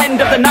nozzle.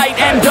 End of the night,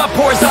 end up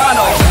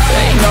horizontal.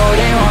 They know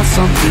they want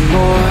something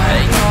more.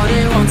 They know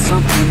they want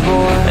something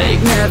more.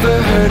 They've never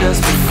heard us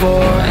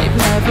before. They've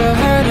never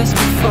heard us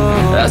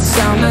before. A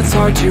sound that's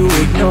hard to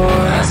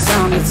ignore. A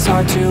sound that's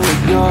hard to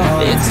ignore.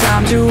 It's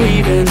time to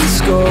even the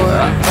score.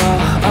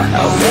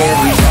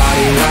 We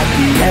party like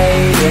the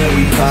 80s,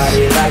 we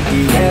party like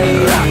the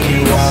 80s. Rock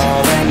and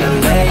roll and the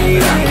late,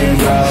 rock and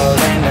roll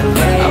and the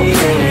late.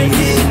 We're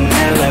getting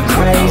hella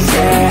crazy,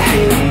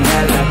 getting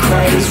hella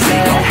crazy. We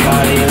gon'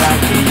 party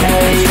like the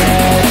 80s,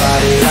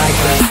 party like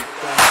the crazy.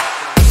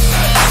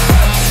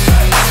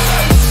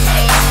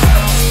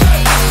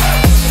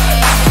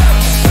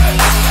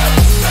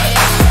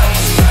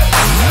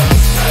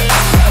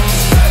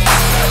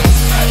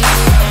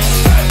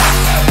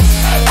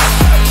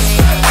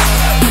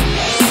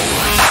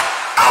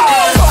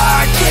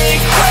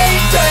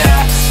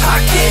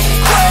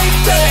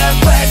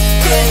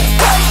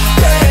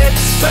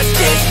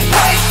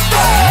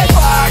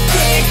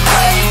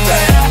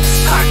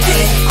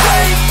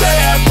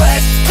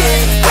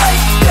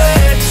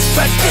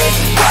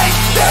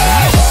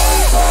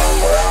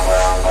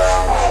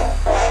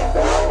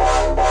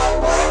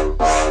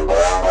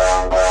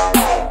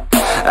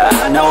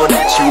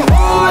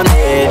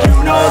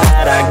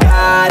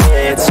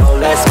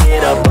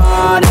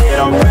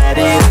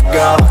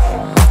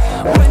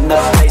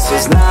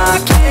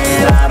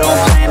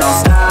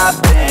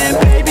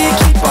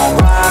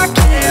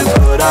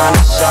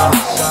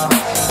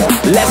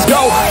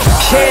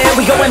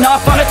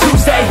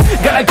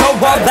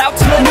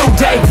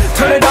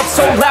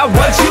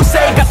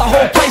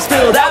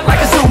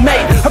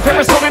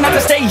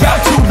 out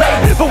too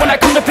late, but when I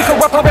come to pick her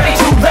up, already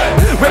too late.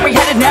 Where we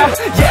headed now?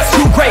 Yes,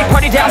 too great.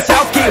 Party down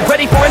south, get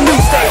ready for a new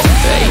stage.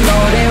 They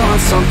know they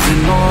want something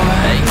more.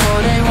 They know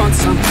they want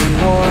something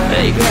more.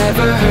 They've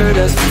never heard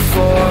us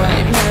before.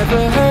 They've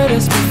never heard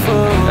us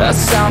before. A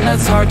sound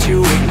that's hard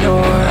to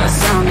ignore. A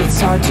sound that's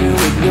hard to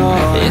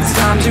ignore. It's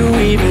time to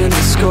even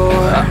the score.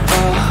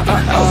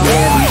 Oh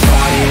yeah, we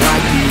party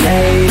like the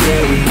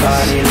 80s. We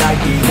party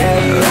like the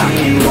 80s. Rock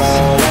and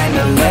roll and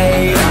the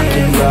late. Rock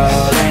and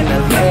roll and the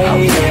late. Oh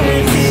yeah, we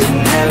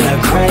getting hella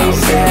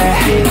crazy.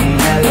 Getting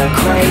hella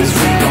crazy.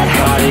 We gon'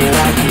 party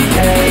like the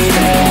 80s.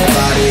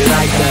 Party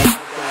like the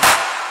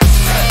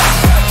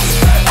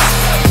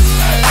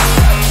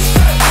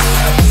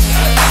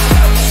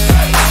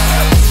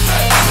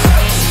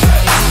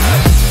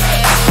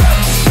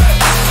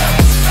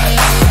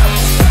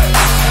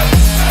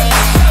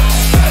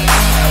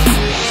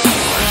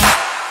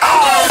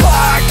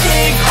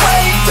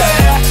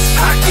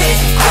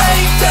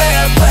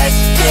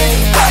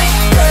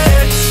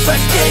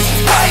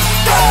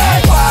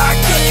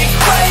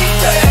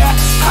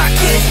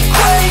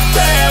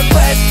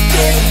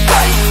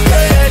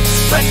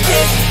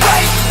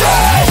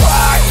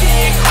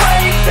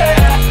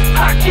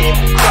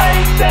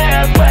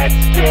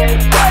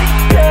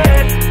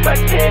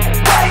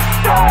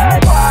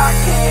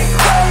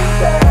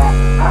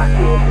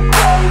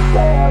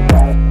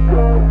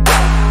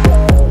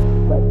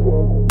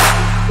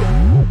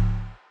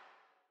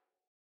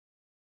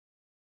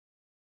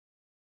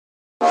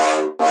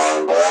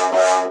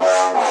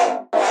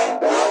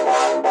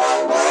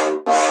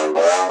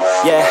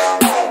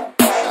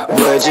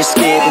just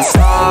getting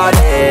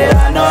started.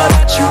 I know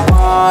that you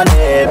want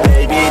it,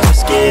 baby,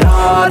 just get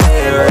on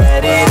it,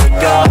 ready to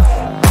go.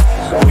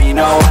 We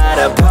know how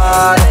to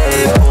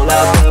party, pull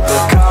out the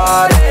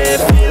Bacardi,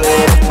 feel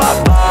it in my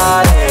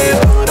body,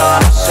 put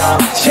on a show.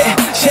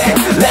 Yeah,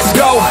 let's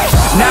go.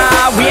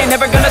 Nah, we ain't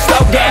never gonna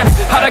slow down.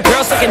 All the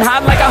girls looking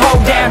hot like a hoe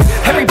down.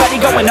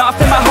 Everybody going off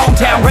in my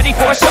hometown, ready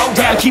for a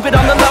showdown, keep it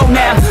on the low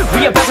now.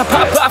 We about to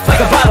pop off like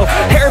a bottle.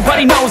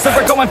 Everybody knows that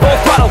we're going full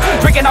throttle.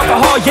 Drinking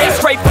alcohol, yeah,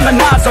 straight from the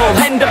nozzle.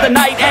 End of the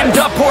night, end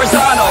up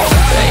horizontal.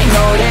 They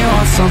know they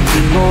want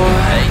something more.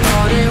 They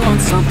know they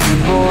want something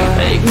more.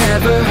 They've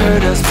never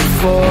heard us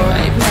before.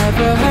 They've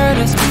never heard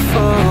us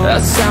before. A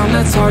sound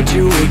that's hard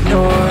to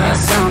ignore. A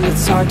sound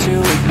that's hard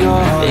to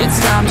ignore. It's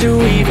time to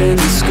even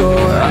the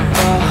score.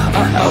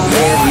 Oh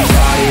yeah, we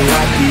party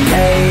like the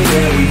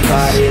 80s. We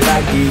party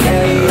like the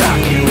 80s.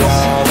 Rock and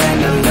roll and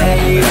the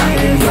late. Rock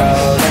and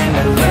roll and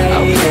the late.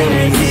 Oh yeah,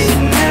 we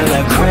getting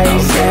hella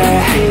crazy.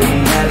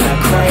 Getting hella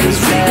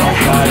crazy. We gon'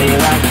 party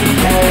like the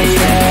 80s.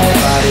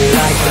 Party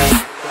like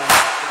the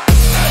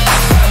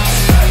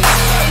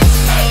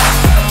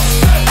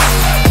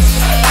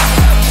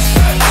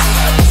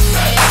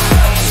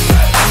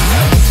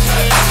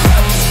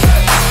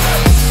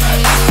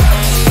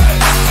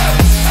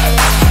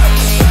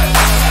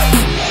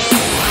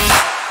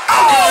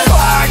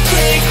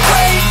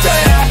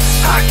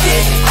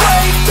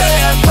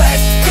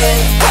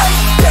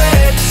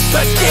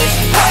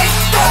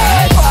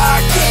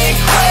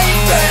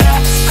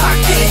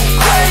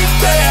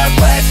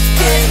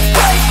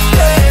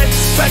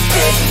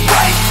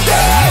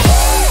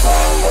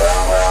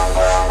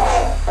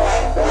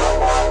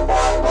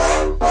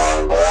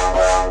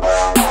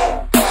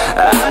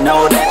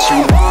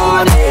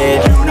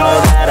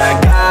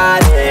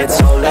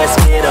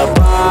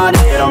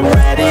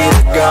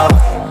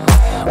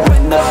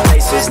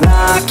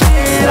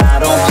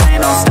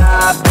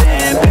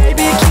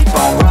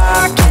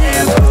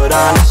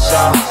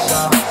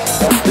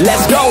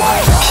let's go,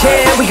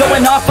 yeah, we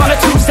going off on a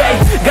Tuesday.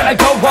 Gonna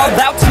go all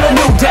out till a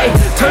new day.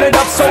 Turn it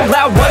up so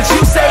loud, what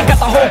you say? Got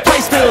the whole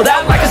place filled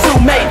out like a zoo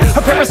mate.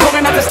 Her parents told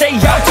her not to stay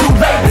out too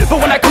late,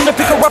 but when I come to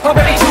pick her up,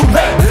 already too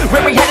late.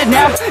 Where we headed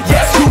now?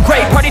 Yes, too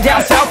great. Party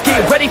down south,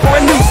 get ready for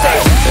a new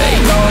stage. They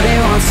know they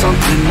want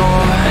something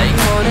more. They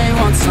know they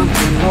want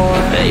something more.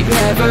 They've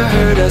never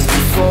heard us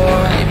before.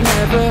 They've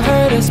never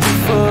heard us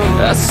before.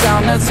 A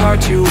sound that's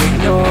hard to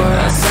ignore.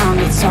 A sound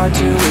that's hard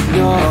to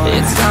ignore.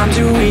 It's time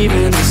to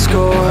even the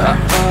score.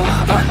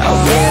 Oh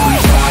yeah, we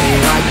party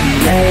like the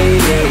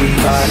 80s. We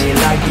party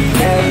like the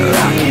 80s.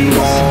 Rock and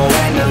roll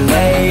and the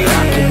late.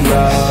 Rock and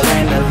roll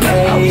and the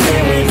late. Oh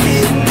yeah, we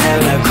getting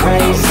hella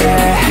crazy.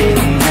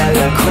 Getting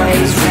hella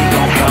crazy. We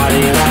gon'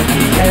 party like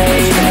the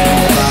 80s.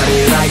 Party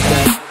like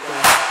the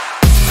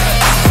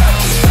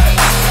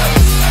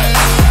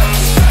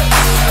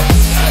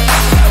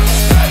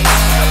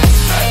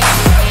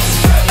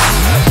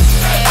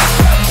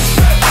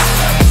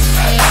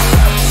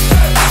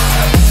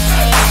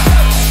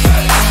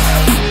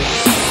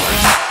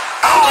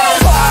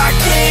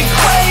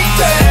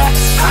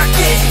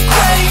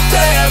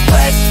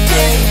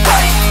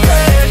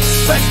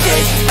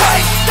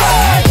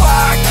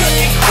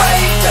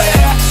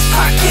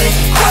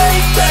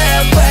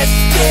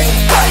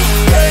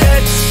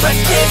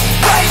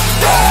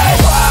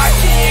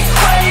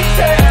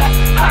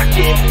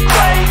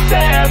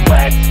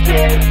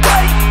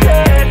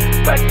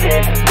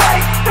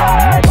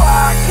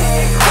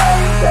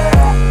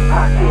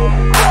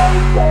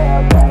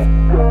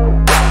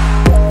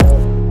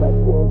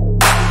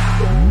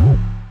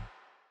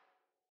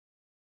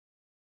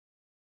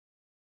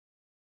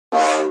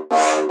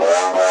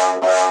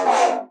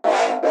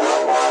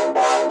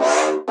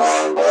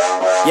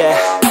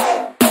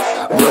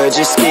we're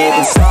just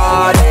getting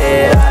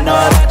started. I know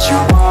that you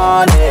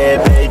want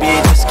it, baby,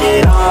 just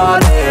get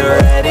on it.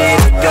 Ready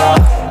to go,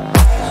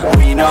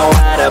 we know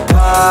how to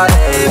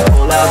party.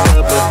 Pull out the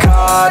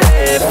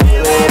Bacardi,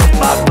 feel it in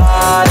my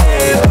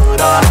body.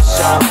 Put on a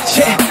show.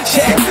 Yeah,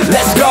 yeah,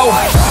 let's go.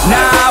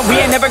 Nah, we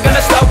ain't never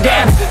gonna slow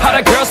down. All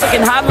the girls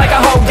looking hot like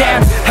a hoe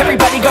down.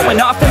 Everybody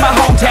going off in my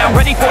hometown,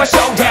 ready for a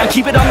showdown.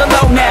 Keep it on the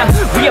low now,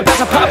 we about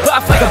to pop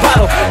off like a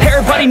bottle.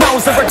 Everybody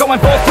knows that we're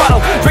going full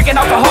throttle. Drinking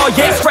alcohol,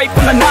 yeah, straight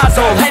from the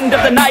nozzle. End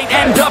of the night,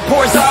 end up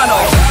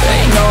horizontal.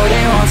 They know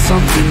they want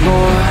something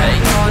more. They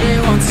know they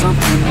want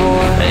something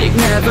more. They've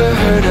never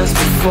heard us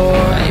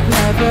before. They've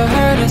never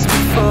heard us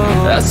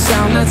before. A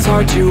sound that's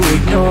hard to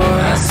ignore.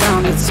 A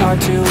sound that's hard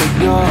to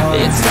ignore.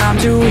 It's time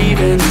to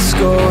even the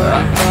score.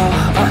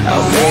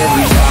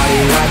 Everybody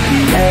like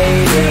the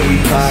 80s,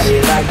 everybody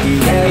like the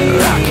 80s.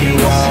 Rock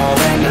and roll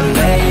and the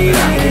late,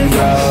 rock and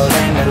roll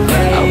and the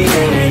late.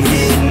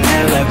 Getting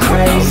hella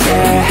crazy,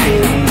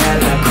 getting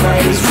hella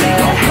crazy. We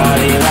gon'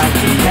 party like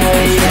the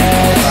 80s,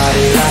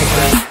 party like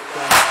the.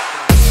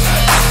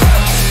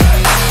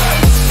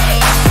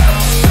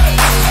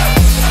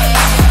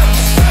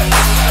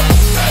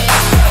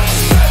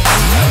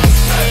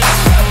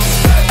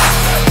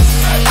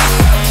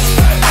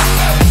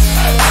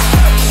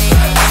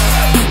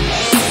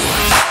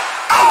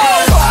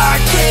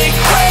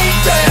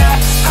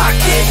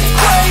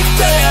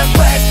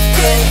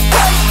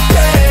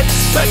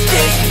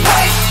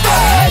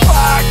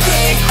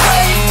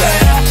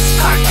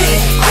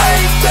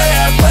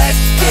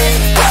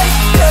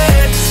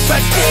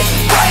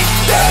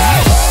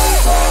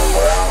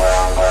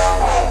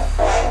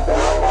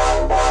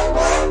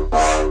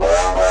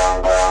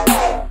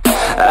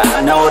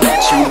 I know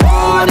that you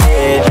want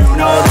it, you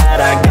know that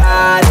I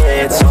got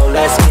it. So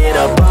let's get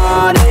up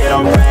on it,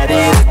 I'm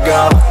ready to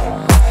go.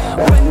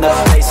 When the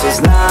place is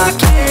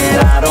knocking,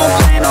 I don't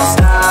plan on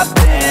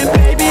stopping.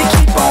 Baby,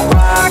 keep on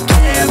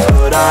rocking,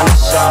 put on a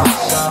show.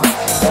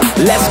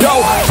 Let's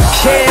go,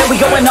 yeah, we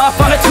going off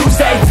on a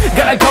Tuesday.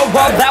 Gonna go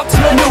all out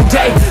till a new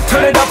day.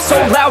 Turn it up so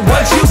loud,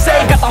 what you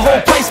say? Got the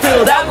whole place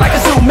filled out like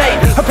a zoo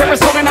mate. Her parents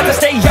told her not to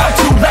stay out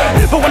too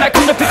late, but when I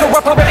come to pick her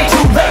up, already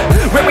too late.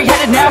 Where we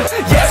headed now?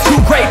 Yeah, it's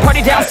too great.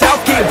 Party down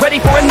south, get ready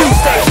for a new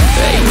stage.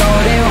 They know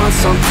they want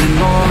something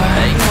more.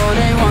 They know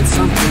they want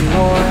something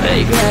more.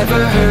 They've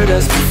never heard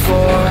us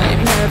before.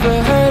 They've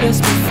never heard us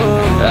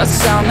before. A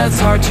sound that's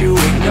hard to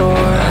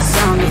ignore. A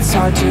sound that's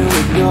hard to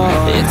ignore.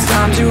 It's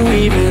time to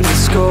even the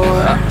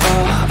score.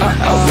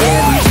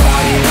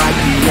 Everybody like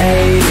the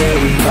 80s,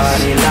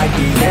 everybody like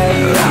the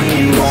 80s. Rock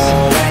and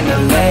roll and the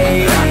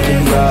late, rock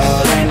and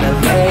roll and the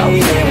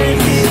late.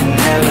 Getting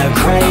hella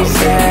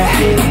crazy,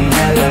 getting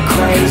hella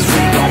crazy.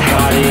 We gon'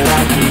 party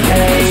like the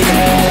 80s,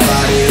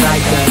 party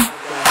like the.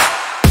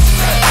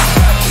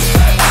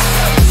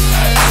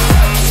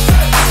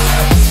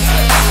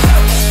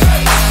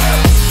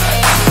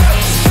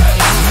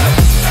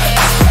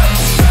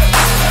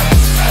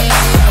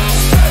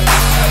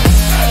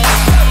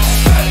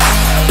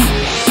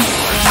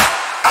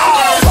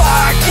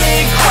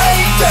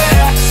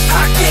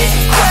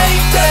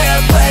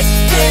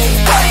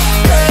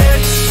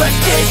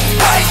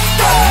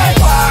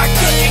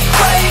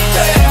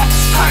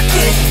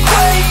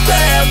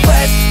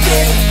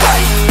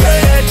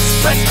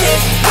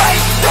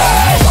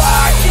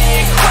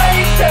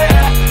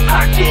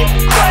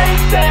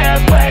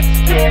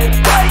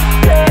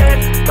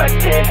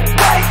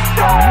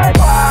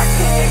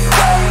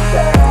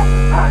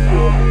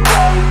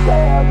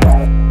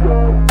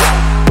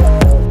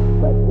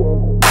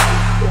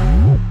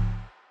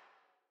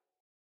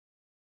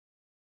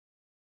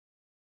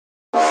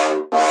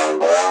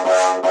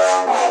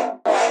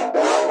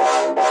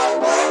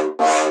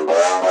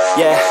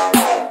 Yeah,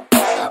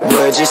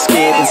 we're just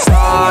getting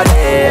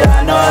started.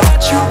 I know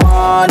that you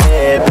want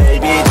it,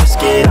 baby, just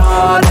get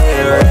on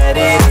it.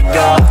 Ready to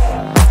go,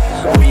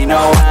 we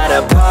know how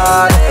to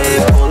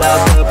party. Pull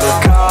out the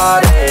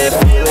Bacardi,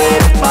 feel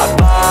it in my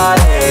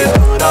body.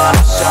 Put on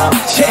a show.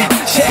 Yeah,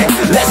 yeah,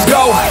 let's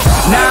go.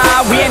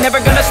 Nah, we ain't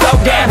never gonna slow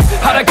down.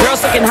 All the girls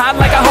looking hot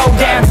like a hoe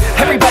down.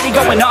 Everybody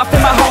going off in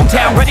my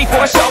hometown, ready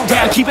for a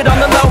showdown. Keep it on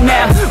the low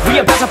now, we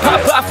about to pop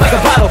off like a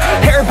bottle.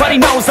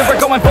 Everybody knows that we're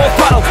going full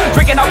throttle.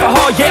 Drinking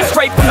alcohol, yeah,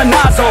 straight from the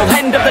nozzle.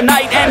 End of the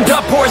night, end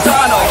up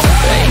horizontal.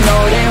 They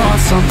know they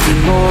want something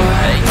more.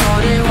 They know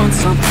they want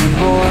something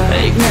more.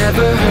 They've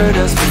never heard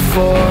us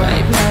before.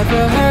 They've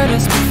never heard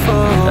us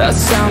before. A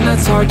sound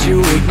that's hard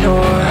to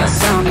ignore. A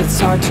sound that's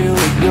hard to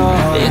ignore.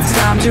 It's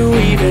time to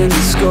even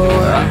the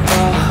score.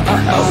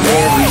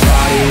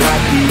 Everybody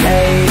like the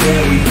 80s,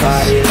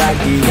 everybody like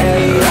the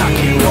 80s. Rock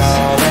and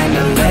roll and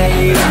the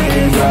late, rock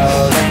and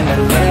roll and the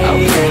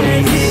late.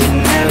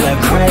 Getting hella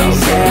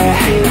crazy,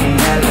 getting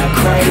hella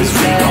crazy.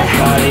 We gon'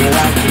 party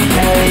like the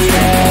 80s,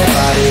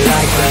 party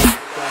like the.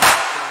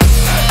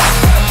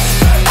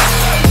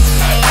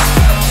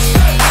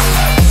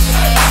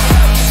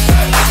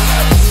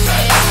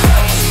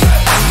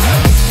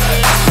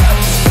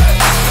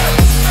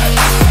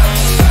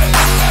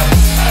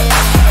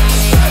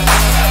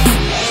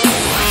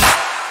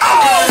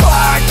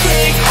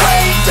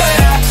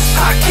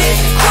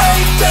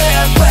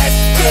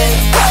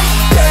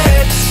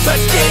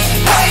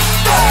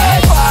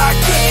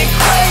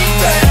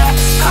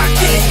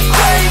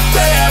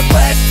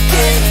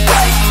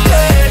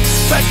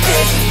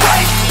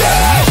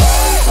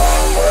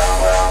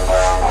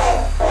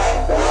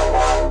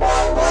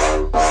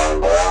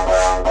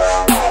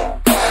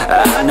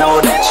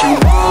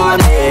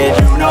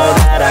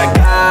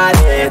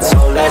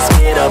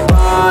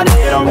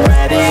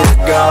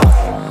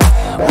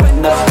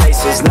 the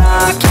place is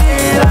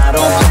knocking, I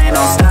don't plan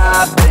on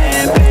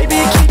stopping.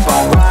 Baby, keep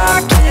on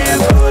rocking,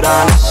 put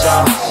on a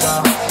show.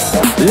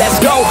 Let's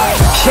go,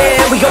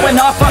 yeah, we going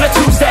off on a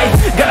Tuesday.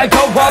 Gonna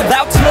go all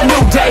out till a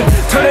new day.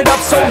 Turn it up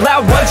so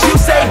loud, what you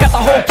say? Got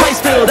the whole place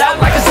filled out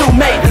like a Zoom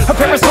mate. Her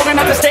parents told her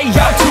not to stay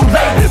out too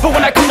late, but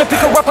when I come to pick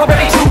her up,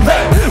 already too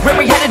late. Where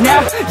we headed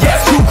now? Yeah,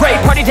 it's too great.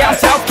 Party down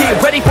south, get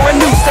ready for a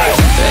new stage.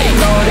 They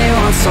know they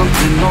want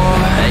something more.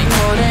 They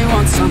know they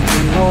want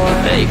something more.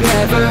 They've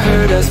never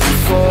heard us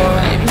before.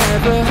 They've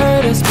never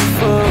heard us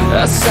before.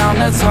 A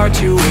sound that's hard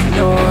to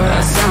ignore.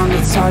 A sound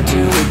that's hard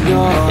to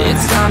ignore.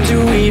 It's time to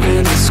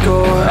even the score.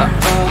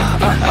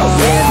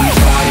 Yeah, we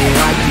party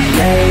like the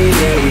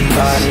 80s. We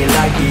party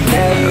like the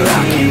 80s.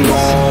 Rock and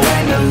roll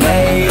and the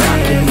late.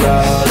 Rock and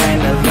roll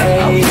and the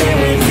late. Yeah,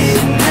 we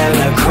getting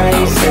hella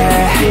crazy.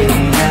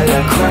 Getting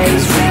hella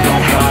crazy. We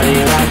gon' party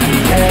like the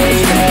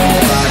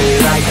 80s. Party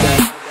like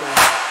the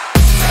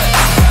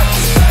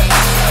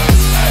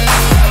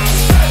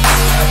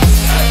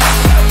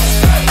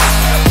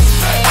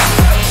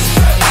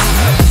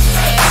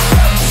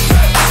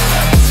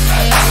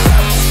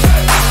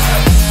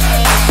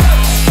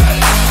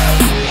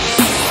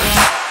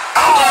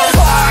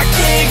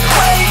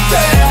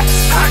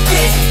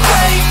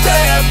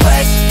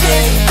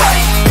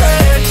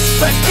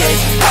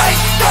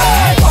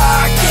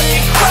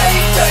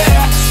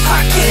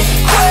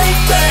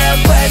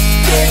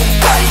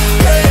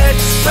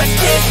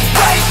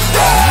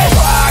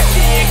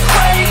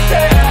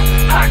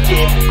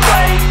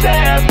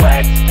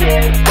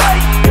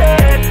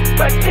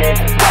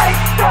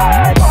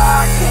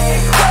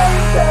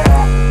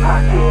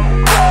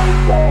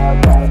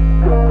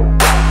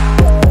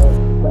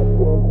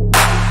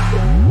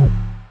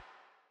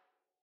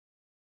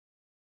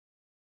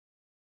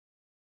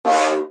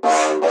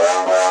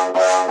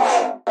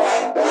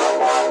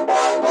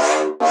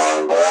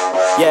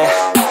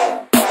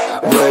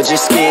we're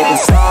just getting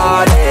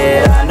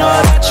started. I know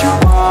that you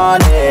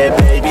want it,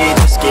 baby,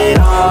 just get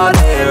on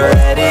it,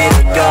 ready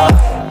to go.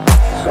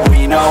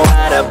 We know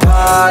how to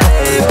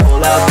party,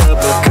 pull out the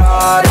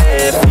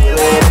Bacardi, feel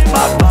it in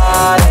my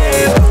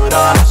body, put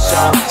on a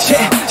show.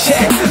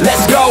 Yeah,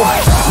 let's go.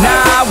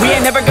 Nah, we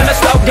ain't never gonna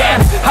slow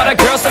down. All the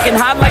girls looking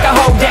hot like a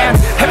hoe down.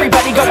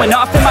 Everybody going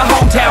off in my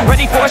hometown,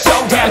 ready for a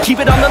showdown.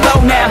 Keep it on the low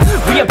now,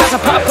 we about to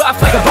pop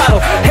off like a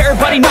bottle.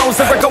 Everybody knows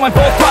that we're going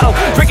full throttle.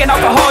 Drinking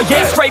alcohol,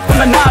 yeah, straight from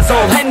the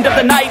nozzle. End of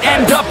the night,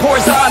 end up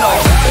horizontal.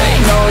 They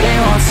know they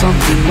want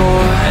something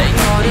more. They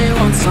know they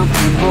want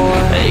something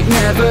more. They've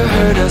never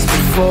heard us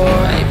before.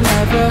 They've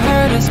never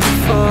heard us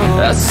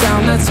before. A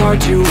sound that's hard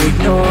to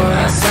ignore.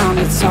 A sound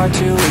that's hard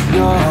to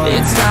ignore.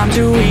 It's time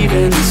to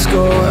even the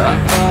score.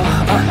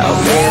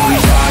 Yeah, we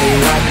party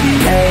like the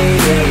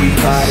 80s. We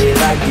party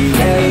like the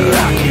 80s.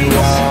 Rock and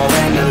roll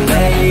and the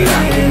late.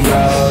 Rock and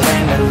roll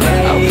and the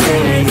late.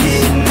 Yeah, we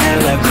getting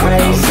hella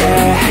crazy.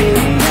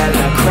 Getting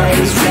hella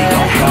crazy. We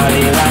gon'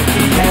 party like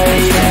the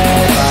 80s.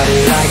 Party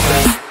like the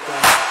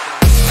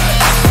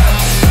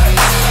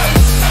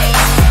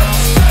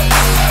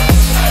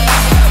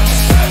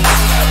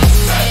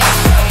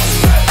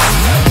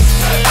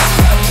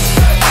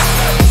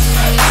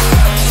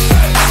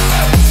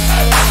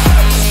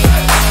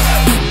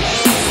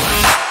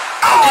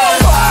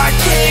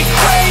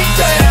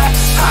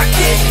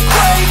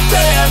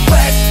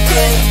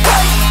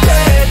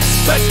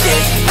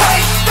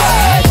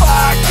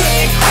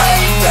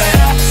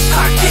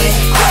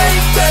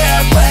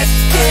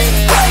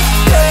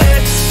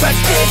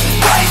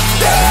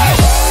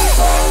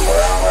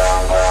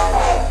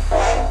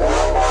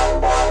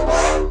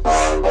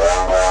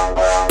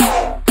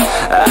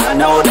I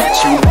know that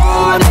you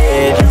want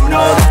it, you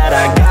know that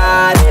I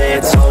got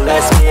it. So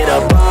let's get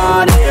up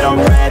on it,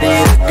 I'm ready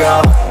to go.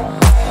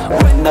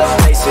 When the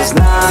place is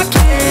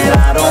knocking,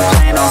 I don't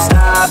plan on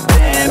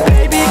stopping.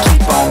 Baby,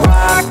 keep on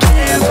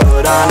rocking,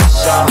 put on a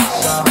show.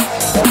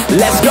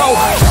 Let's go,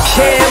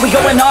 yeah, we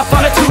going off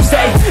on a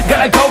Tuesday.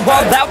 Gonna go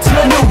all out till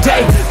a new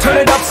day. Turn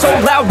it up so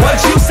loud, what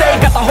you say?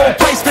 Got the whole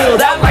place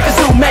filled out like a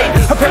Zoom mate.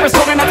 Her parents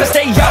told her not to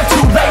stay out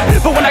too late,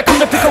 but when I come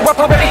to pick her up,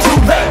 already too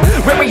late.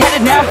 Where we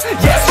headed now?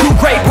 Yeah, it's too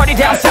great. Party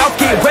down south,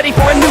 get ready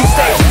for a new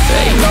stage.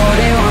 They know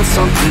they want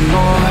something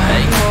more.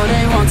 They know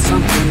they want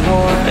something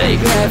more.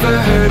 They've never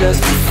heard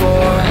us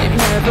before. They've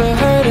never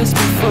heard us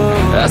before.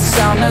 A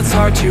sound that's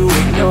hard to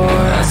ignore.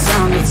 A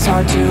sound that's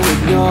hard to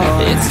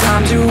ignore. It's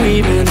time to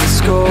even the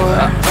score.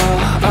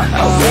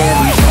 Yeah,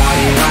 we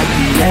party like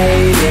the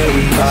 80s.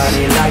 We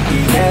party like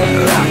the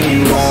 80s. Rock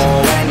and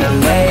roll and the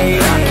late.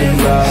 Rock and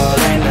roll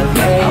and the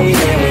late.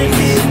 Yeah, we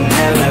getting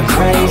hella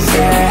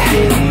crazy.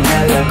 Getting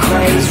hella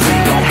crazy. We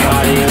gon'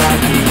 party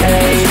like the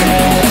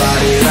 80s.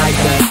 Party like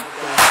the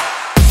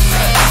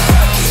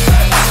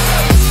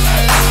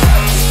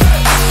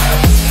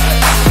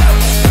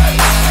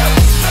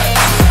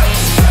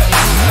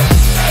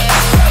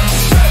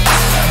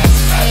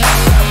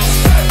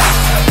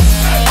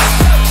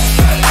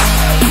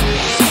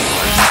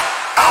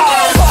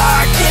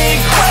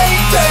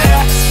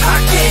I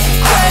get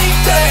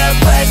crazy.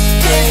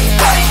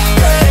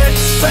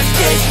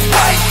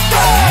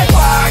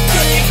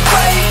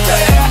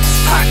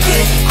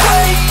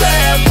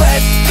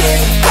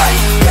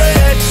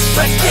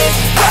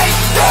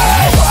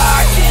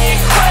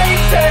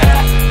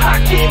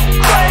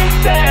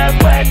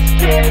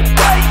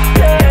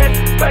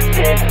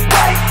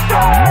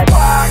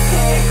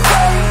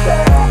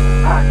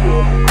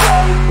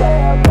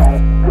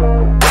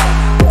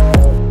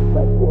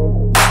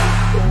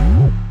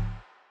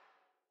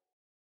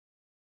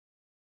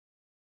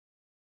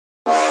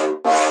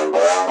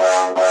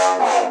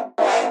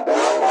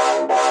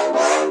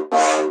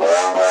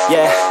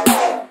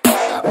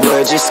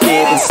 we're just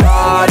getting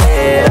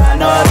started. I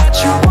know that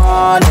you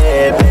want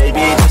it,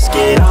 baby, just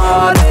get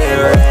on it.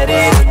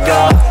 Ready to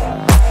go,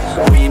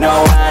 we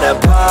know how to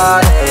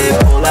party.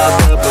 Pull out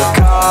the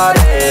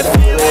Bacardi,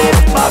 feel it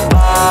in my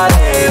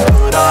body.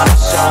 Put on a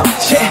show.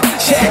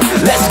 Yeah,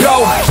 let's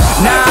go.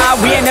 Nah,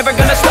 we ain't never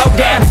gonna slow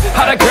down.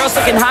 All the girls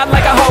looking hot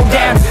like a hoe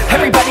down.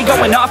 Everybody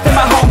going off in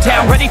my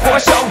hometown, ready for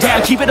a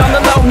showdown. Keep it on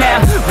the low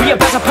now, we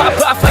about to pop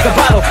off like a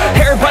bottle.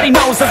 Everybody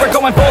knows that we're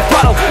going full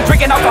throttle.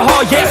 Drinking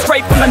alcohol, yeah,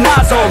 straight from the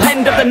nozzle.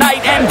 End of the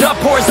night, end up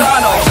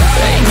horizontal.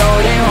 They know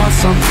they want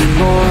something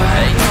more.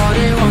 They know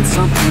they want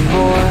something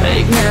more.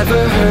 They've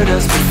never heard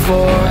us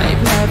before.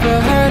 They've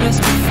never heard us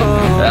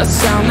before. A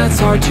sound that's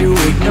hard to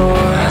ignore.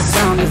 A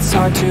sound that's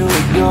hard to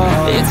ignore.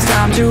 It's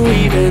time to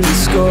even the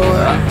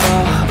score.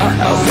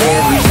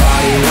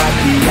 Everybody like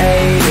the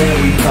 80s,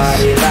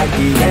 everybody like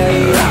the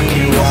 80s. Rock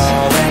and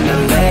roll and the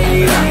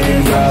late, rock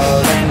and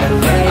roll and the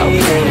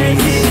late.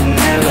 Getting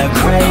hella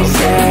crazy,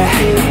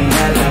 getting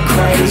hella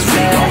crazy.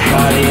 We gon'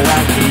 party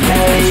like the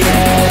 80s,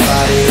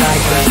 party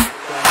like the.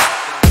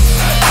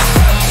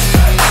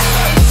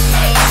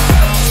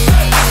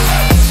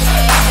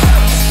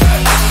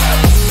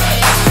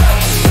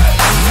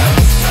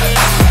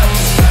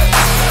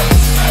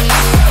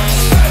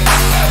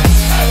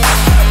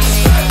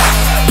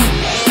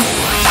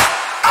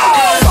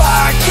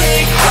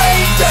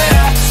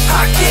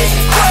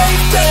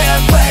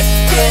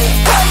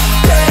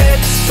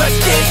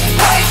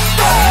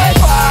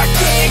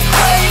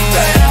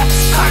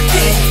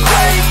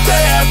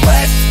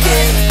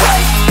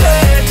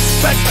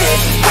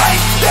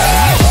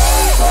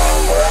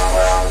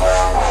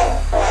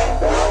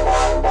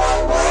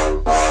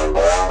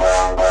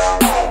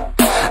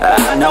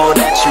 I know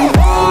that you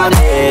want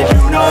it,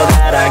 you know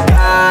that I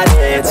got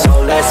it. So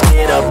let's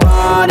get up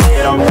on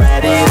it, I'm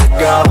ready to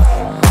go.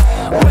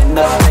 When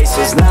the place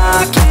is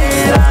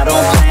knocking, I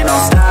don't plan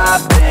on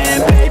stopping.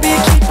 Baby,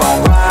 keep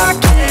on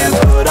rocking,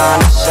 put on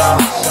a show.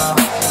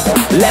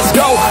 Let's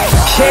go,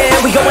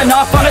 yeah, we going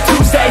off on a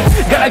Tuesday.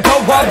 Gonna go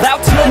all out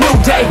till a new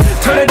day.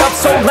 Turn it up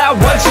so loud,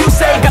 what you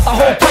say? Got the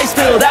whole place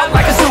filled out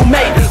like a zoo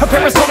mate. Her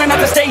parents told her not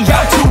to stay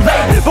out too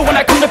late, but when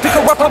I come to pick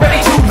her up, already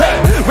too late.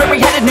 Where we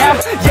headed now?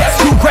 Yeah, it's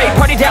too great.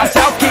 Party down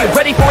south, get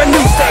ready for a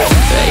new stage.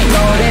 They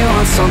know they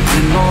want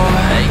something more.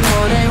 They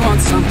know they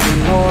want something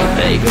more.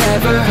 They've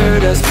never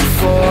heard us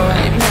before.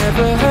 They've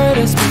never heard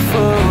us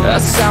before. A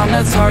sound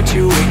that's hard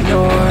to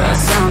ignore. A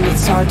sound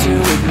that's hard to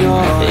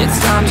ignore. It's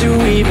time to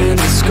even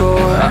the score.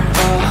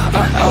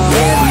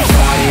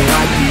 Everybody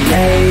like the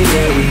 80s,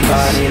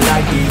 everybody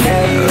like the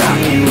 80s.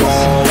 Rock and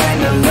roll and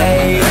the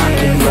late,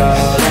 rock and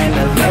roll and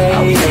the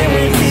late.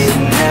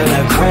 Getting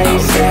hella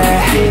crazy,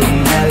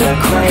 getting hella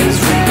crazy.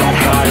 We gon'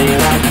 party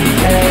like the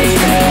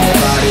 80s,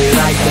 party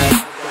like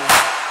the.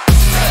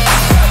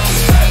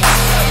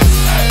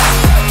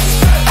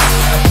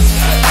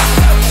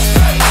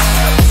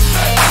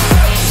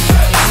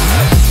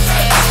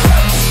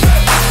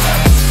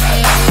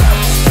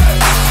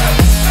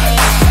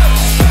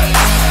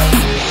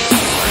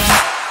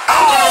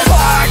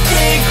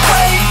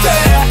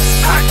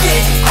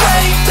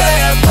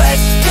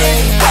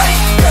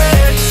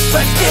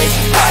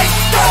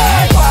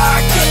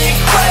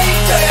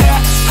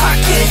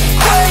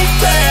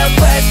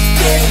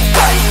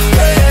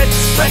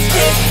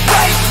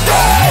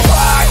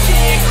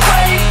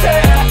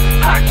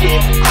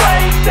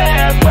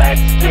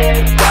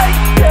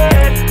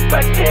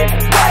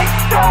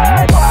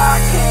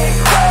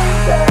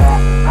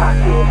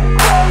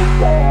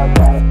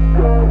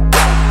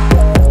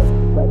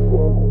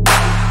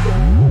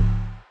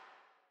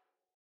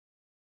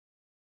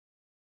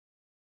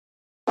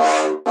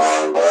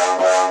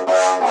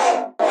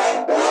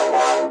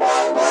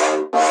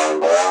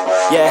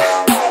 Yeah,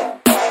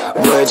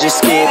 we're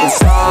just getting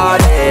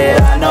started.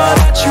 I know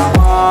that you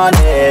want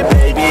it,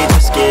 baby,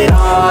 just get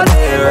on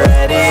it.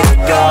 Ready to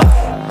go,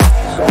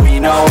 we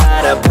know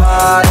how to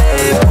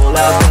party. Pull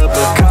out the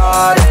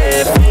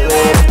Bacardi, feel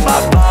it in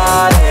my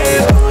body.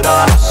 Put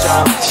on a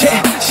show.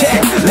 Yeah,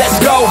 let's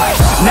go.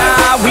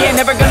 Nah, we ain't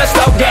never gonna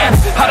slow down.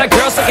 All the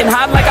girls looking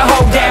hot like a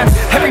hoe down.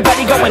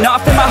 Everybody going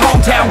off in my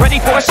hometown,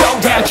 ready for a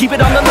showdown. Keep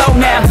it on the low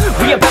now,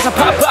 we about to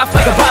pop off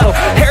like a bottle.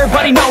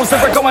 Everybody knows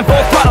that we're going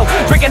full throttle.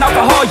 Drinking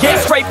alcohol, yeah,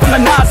 straight from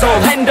the nozzle.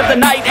 End of the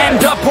night,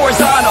 end up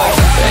horizontal.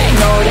 They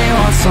know they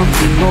want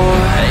something more.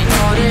 They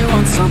know they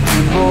want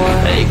something more.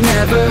 They've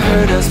never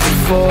heard us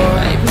before.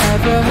 They've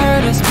never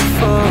heard us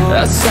before.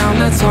 A sound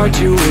that's hard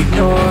to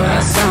ignore.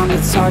 A sound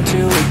that's hard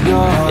to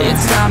ignore.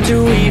 It's time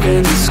to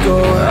even the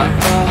score.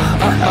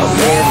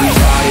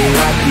 Everybody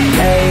like the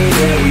 80s,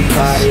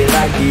 everybody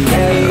like the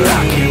 80s.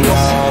 Rock and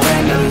roll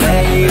and the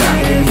late,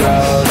 rock and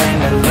roll and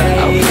the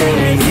late.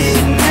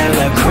 Getting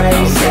hella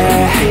crazy,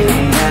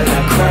 getting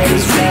hella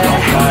crazy. We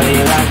gon' party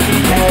like the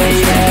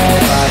 80s,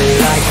 party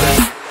like the.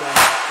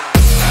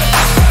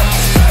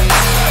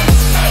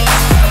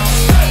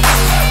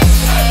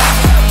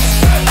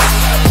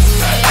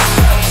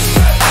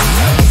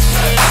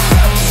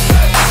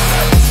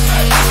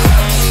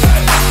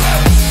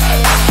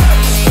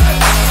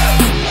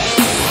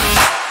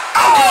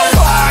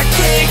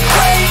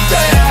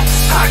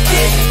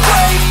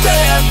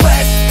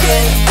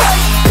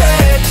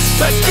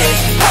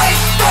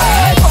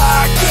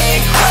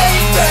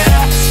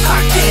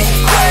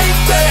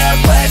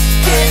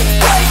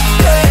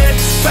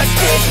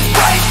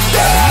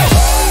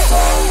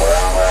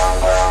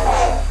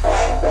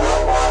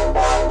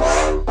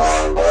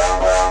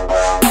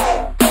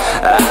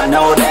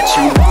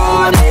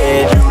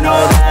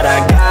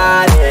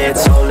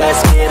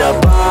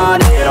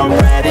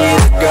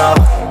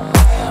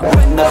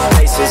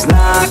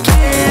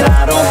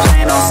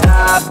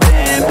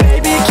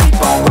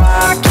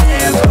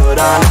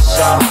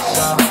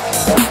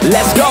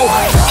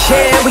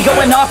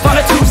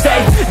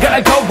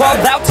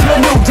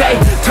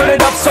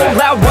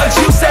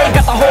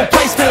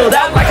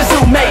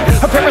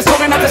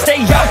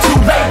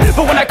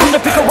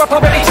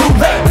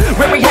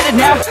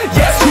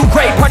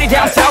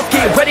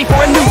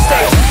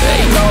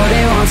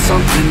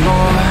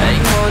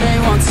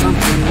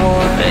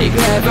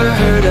 never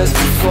heard us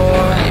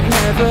before. They've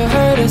never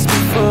heard us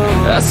before.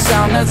 A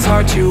sound that's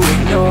hard to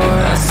ignore.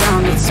 A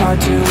sound that's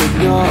hard to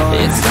ignore.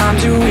 It's time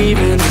to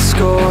even the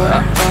score.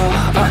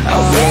 Yeah,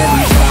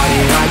 we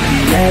party like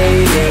the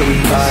 80s. We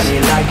party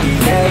like the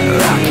 80s.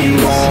 Rock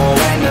and roll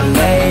and the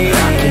late.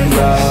 Rock and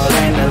roll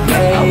and the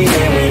late.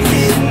 Yeah, we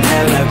getting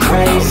hella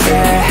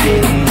crazy.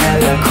 Getting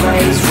hella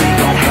crazy. We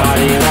gon'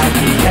 party like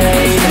the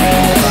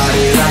 80s.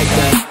 Party like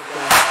the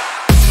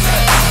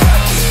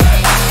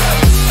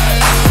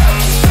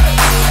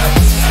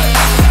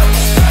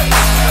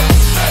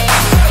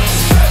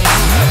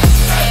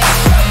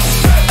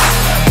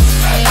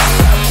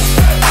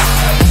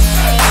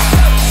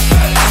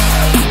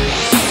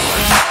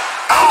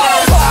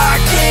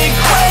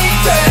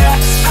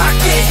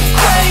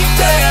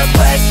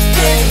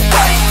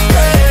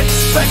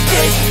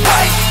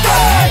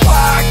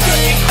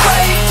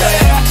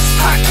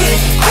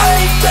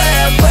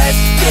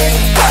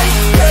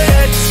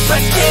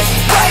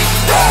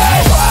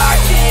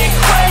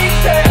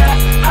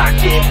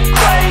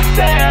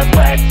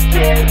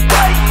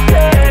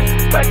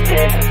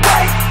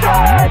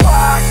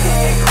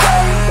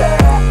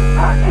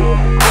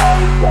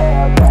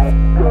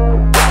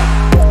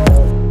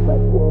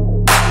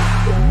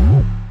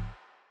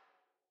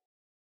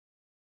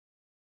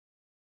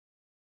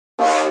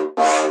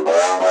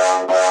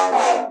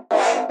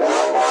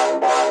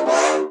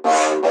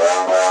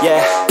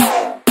yeah,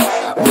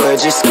 we're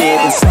just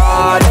getting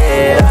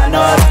started. I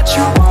know that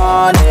you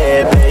want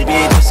it,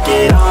 baby, just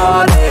get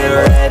on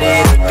it, ready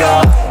to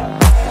go.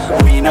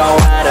 We know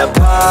how to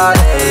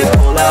party,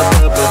 pull out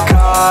the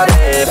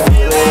Bacardi,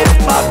 feel it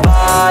in my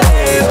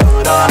body,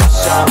 put on a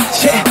show.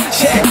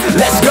 Yeah,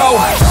 let's go.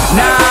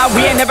 Nah,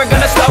 we ain't never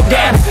gonna slow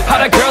down. All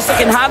the girls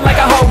looking hot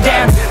like a hoe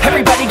down.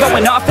 Everybody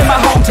going off in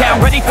my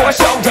hometown, ready for a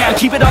showdown.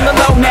 Keep it on the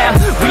low now.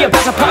 We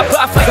about to pop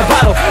off like a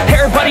bottle.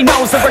 Everybody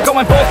knows that we're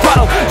going full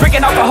throttle.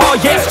 Drinking alcohol,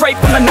 yeah, straight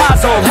from the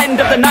nozzle.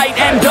 End of the night,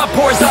 end up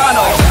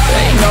horizontal.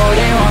 They know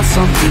they want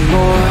something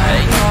more.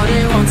 They know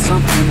they want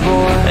something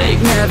more.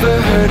 They've never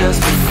heard us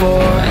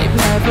before. They've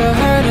never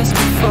heard us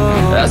before.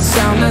 A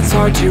sound that's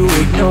hard to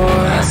ignore.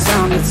 A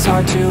sound that's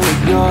hard to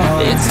ignore.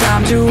 It's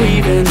time to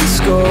even the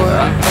score.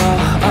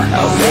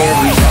 Yeah,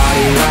 we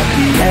party like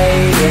the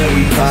 80s.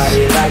 We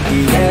party like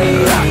the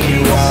 80s. Rock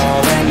and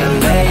roll and the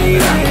late.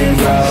 Rock and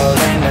roll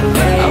and the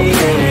late.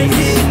 Yeah, we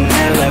getting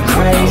hella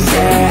crazy.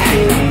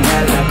 Getting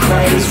hella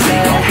crazy. We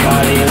gon'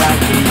 party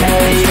like the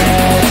 80s.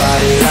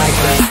 Party like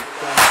the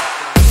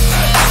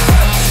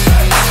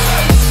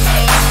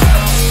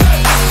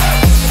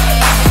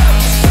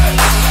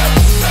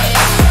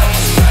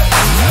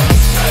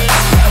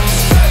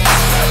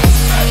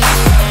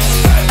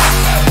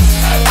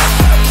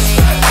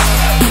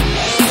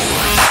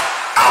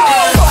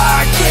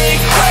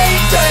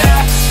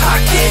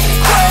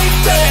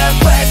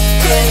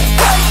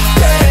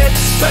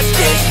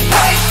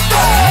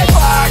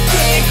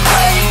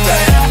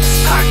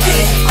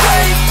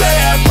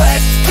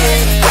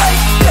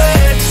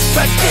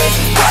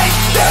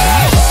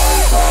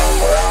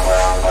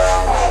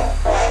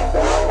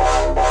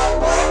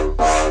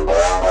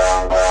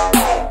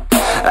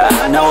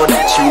I know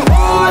that you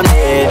want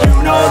it, you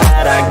know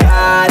that I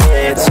got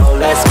it. So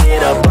let's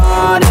get up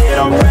on it,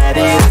 I'm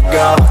ready to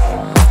go.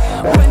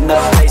 When the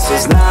place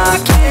is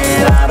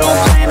knocking, I don't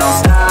plan on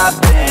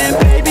stopping.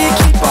 Baby,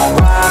 keep on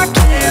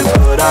rocking,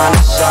 put on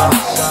a show.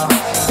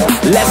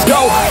 Let's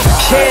go,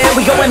 yeah,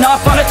 we going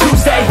off on a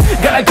Tuesday.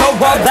 Gonna go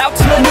all out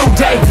till a new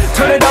day.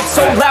 Turn it up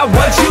so loud,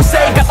 what you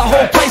say? Got the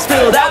whole place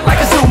filled out like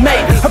a zoo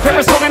mate. Her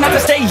parents told her not to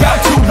stay out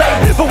too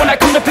late, but when I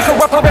come to pick her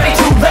up, already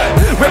too late.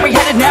 Where we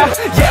headed now?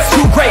 Yeah, it's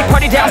too great.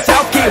 Party down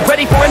south, get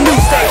ready for a new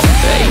stage.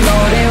 They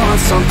know they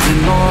want something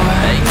more.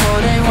 They know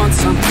they want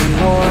something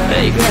more.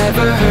 They've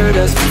never heard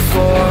us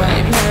before.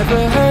 They've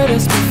never heard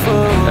us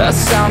before. A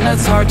sound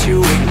that's hard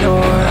to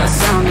ignore. A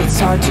sound that's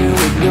hard to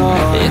ignore.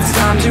 It's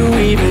time to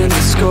even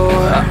the score.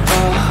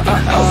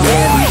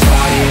 Yeah, we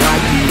party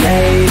like the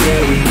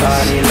 80s. We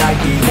party like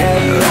the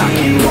 80s. Rock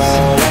and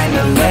roll and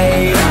the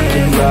late. Rock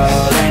and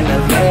roll and the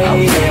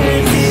late. Yeah, we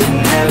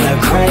getting hella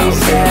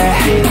crazy.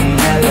 Getting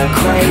hella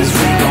crazy.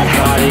 We gon'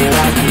 party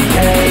like the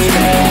 80s.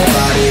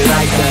 Party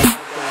like the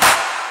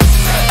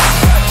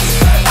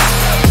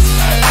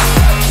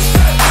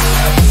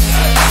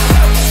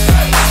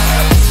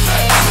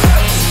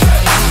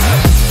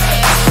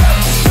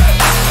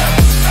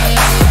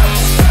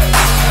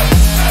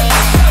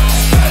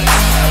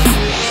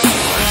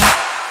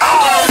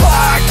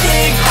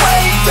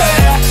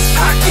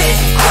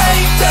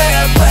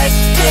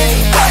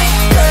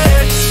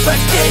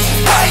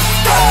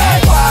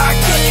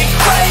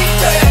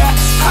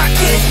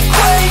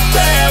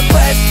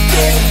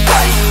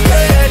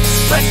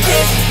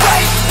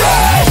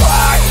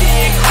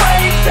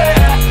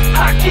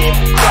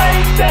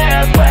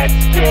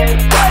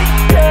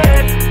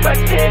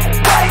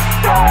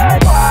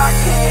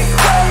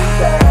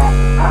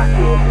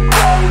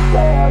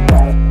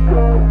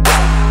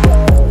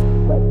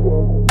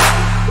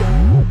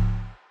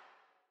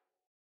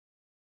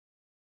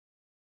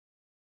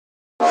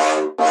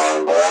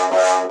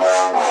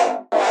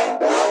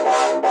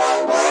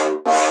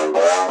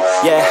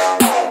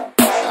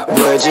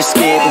just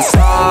getting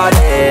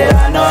started.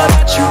 I know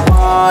that you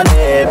want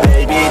it,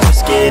 baby,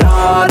 just get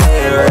on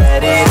it.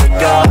 Ready to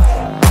go,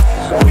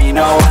 we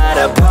know how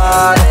to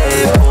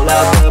party. Pull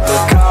out the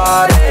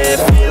Bacardi,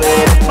 feel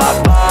it in my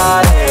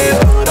body.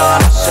 Put on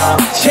a show,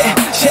 Yeah,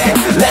 yeah,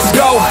 let's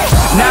go.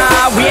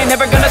 Nah, we ain't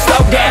never gonna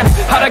slow down.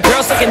 All the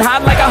girls looking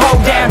hot like a hoe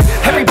down.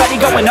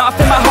 Everybody going off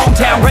in my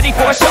hometown, ready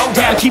for a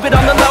showdown. Keep it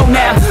on the low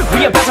now,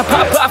 we about to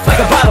pop off like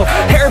a bottle.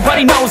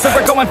 Everybody knows that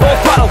we're going full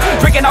throttle.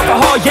 Drinking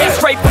alcohol, yeah,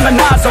 straight from the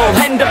nozzle.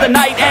 End of the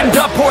night, end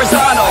up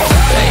horizontal.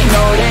 They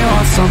know they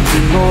want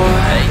something more.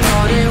 They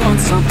know they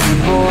want something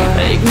more.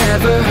 They've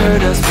never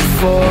heard us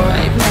before.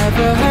 They've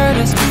never heard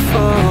us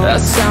before. A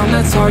sound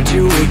that's hard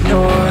to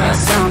ignore. A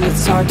sound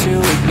that's hard to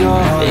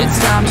ignore. It's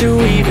time to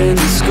even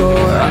the score.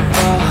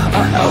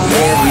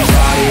 we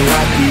party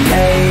like the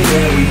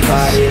 80s, we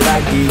party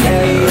like the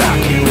 80s.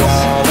 Rock and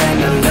roll and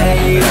the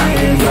late, rock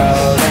and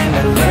roll and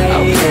the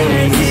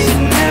late.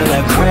 Getting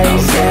hella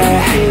crazy,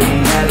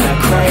 getting hella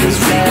crazy.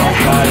 We gon'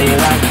 party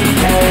like the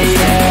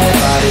 80s,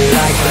 party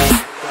like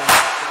the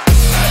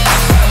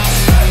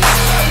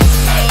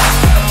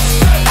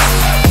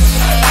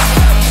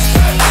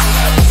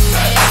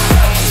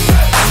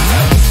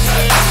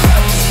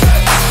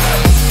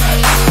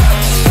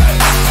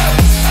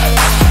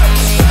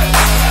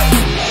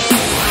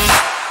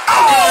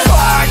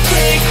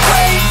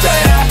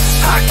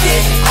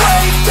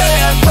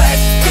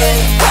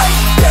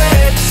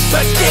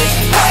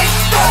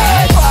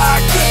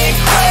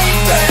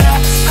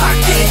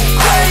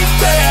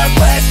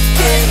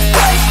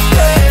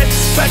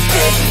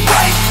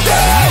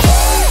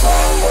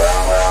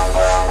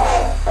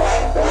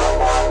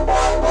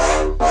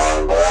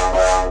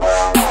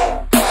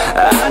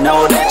I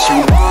know that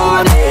you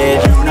want it,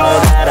 you know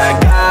that I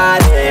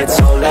got it.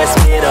 So let's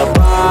get up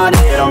on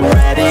it, I'm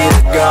ready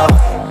to go.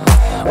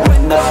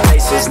 When the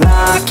place is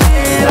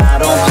knocking, I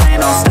don't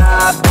plan on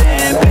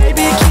stopping.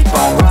 Baby, keep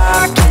on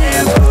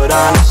rocking, put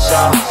on a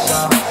show.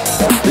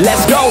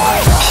 Let's go,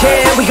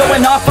 yeah, we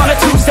going off on a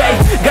Tuesday.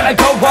 Gonna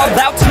go all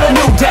out till a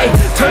new day.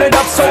 Turn it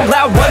up so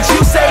loud, what you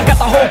say? Got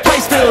the whole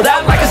place filled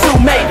out like a zoo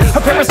mate.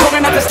 Her parents told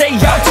her not to stay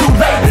out too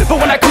late, but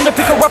when I come to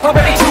pick her up,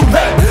 already too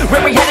late.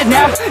 Where we headed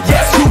now?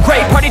 Yes, too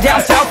great. Party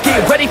down south,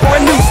 get ready for a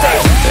new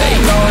stage. They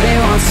know they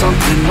want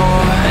something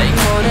more. They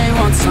know they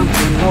want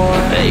something more.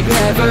 They've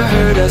never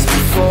heard us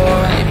before.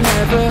 They've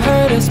never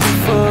heard us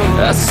before.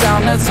 A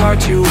sound that's hard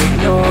to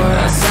ignore.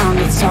 A sound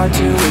that's hard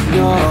to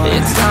ignore.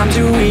 It's time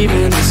to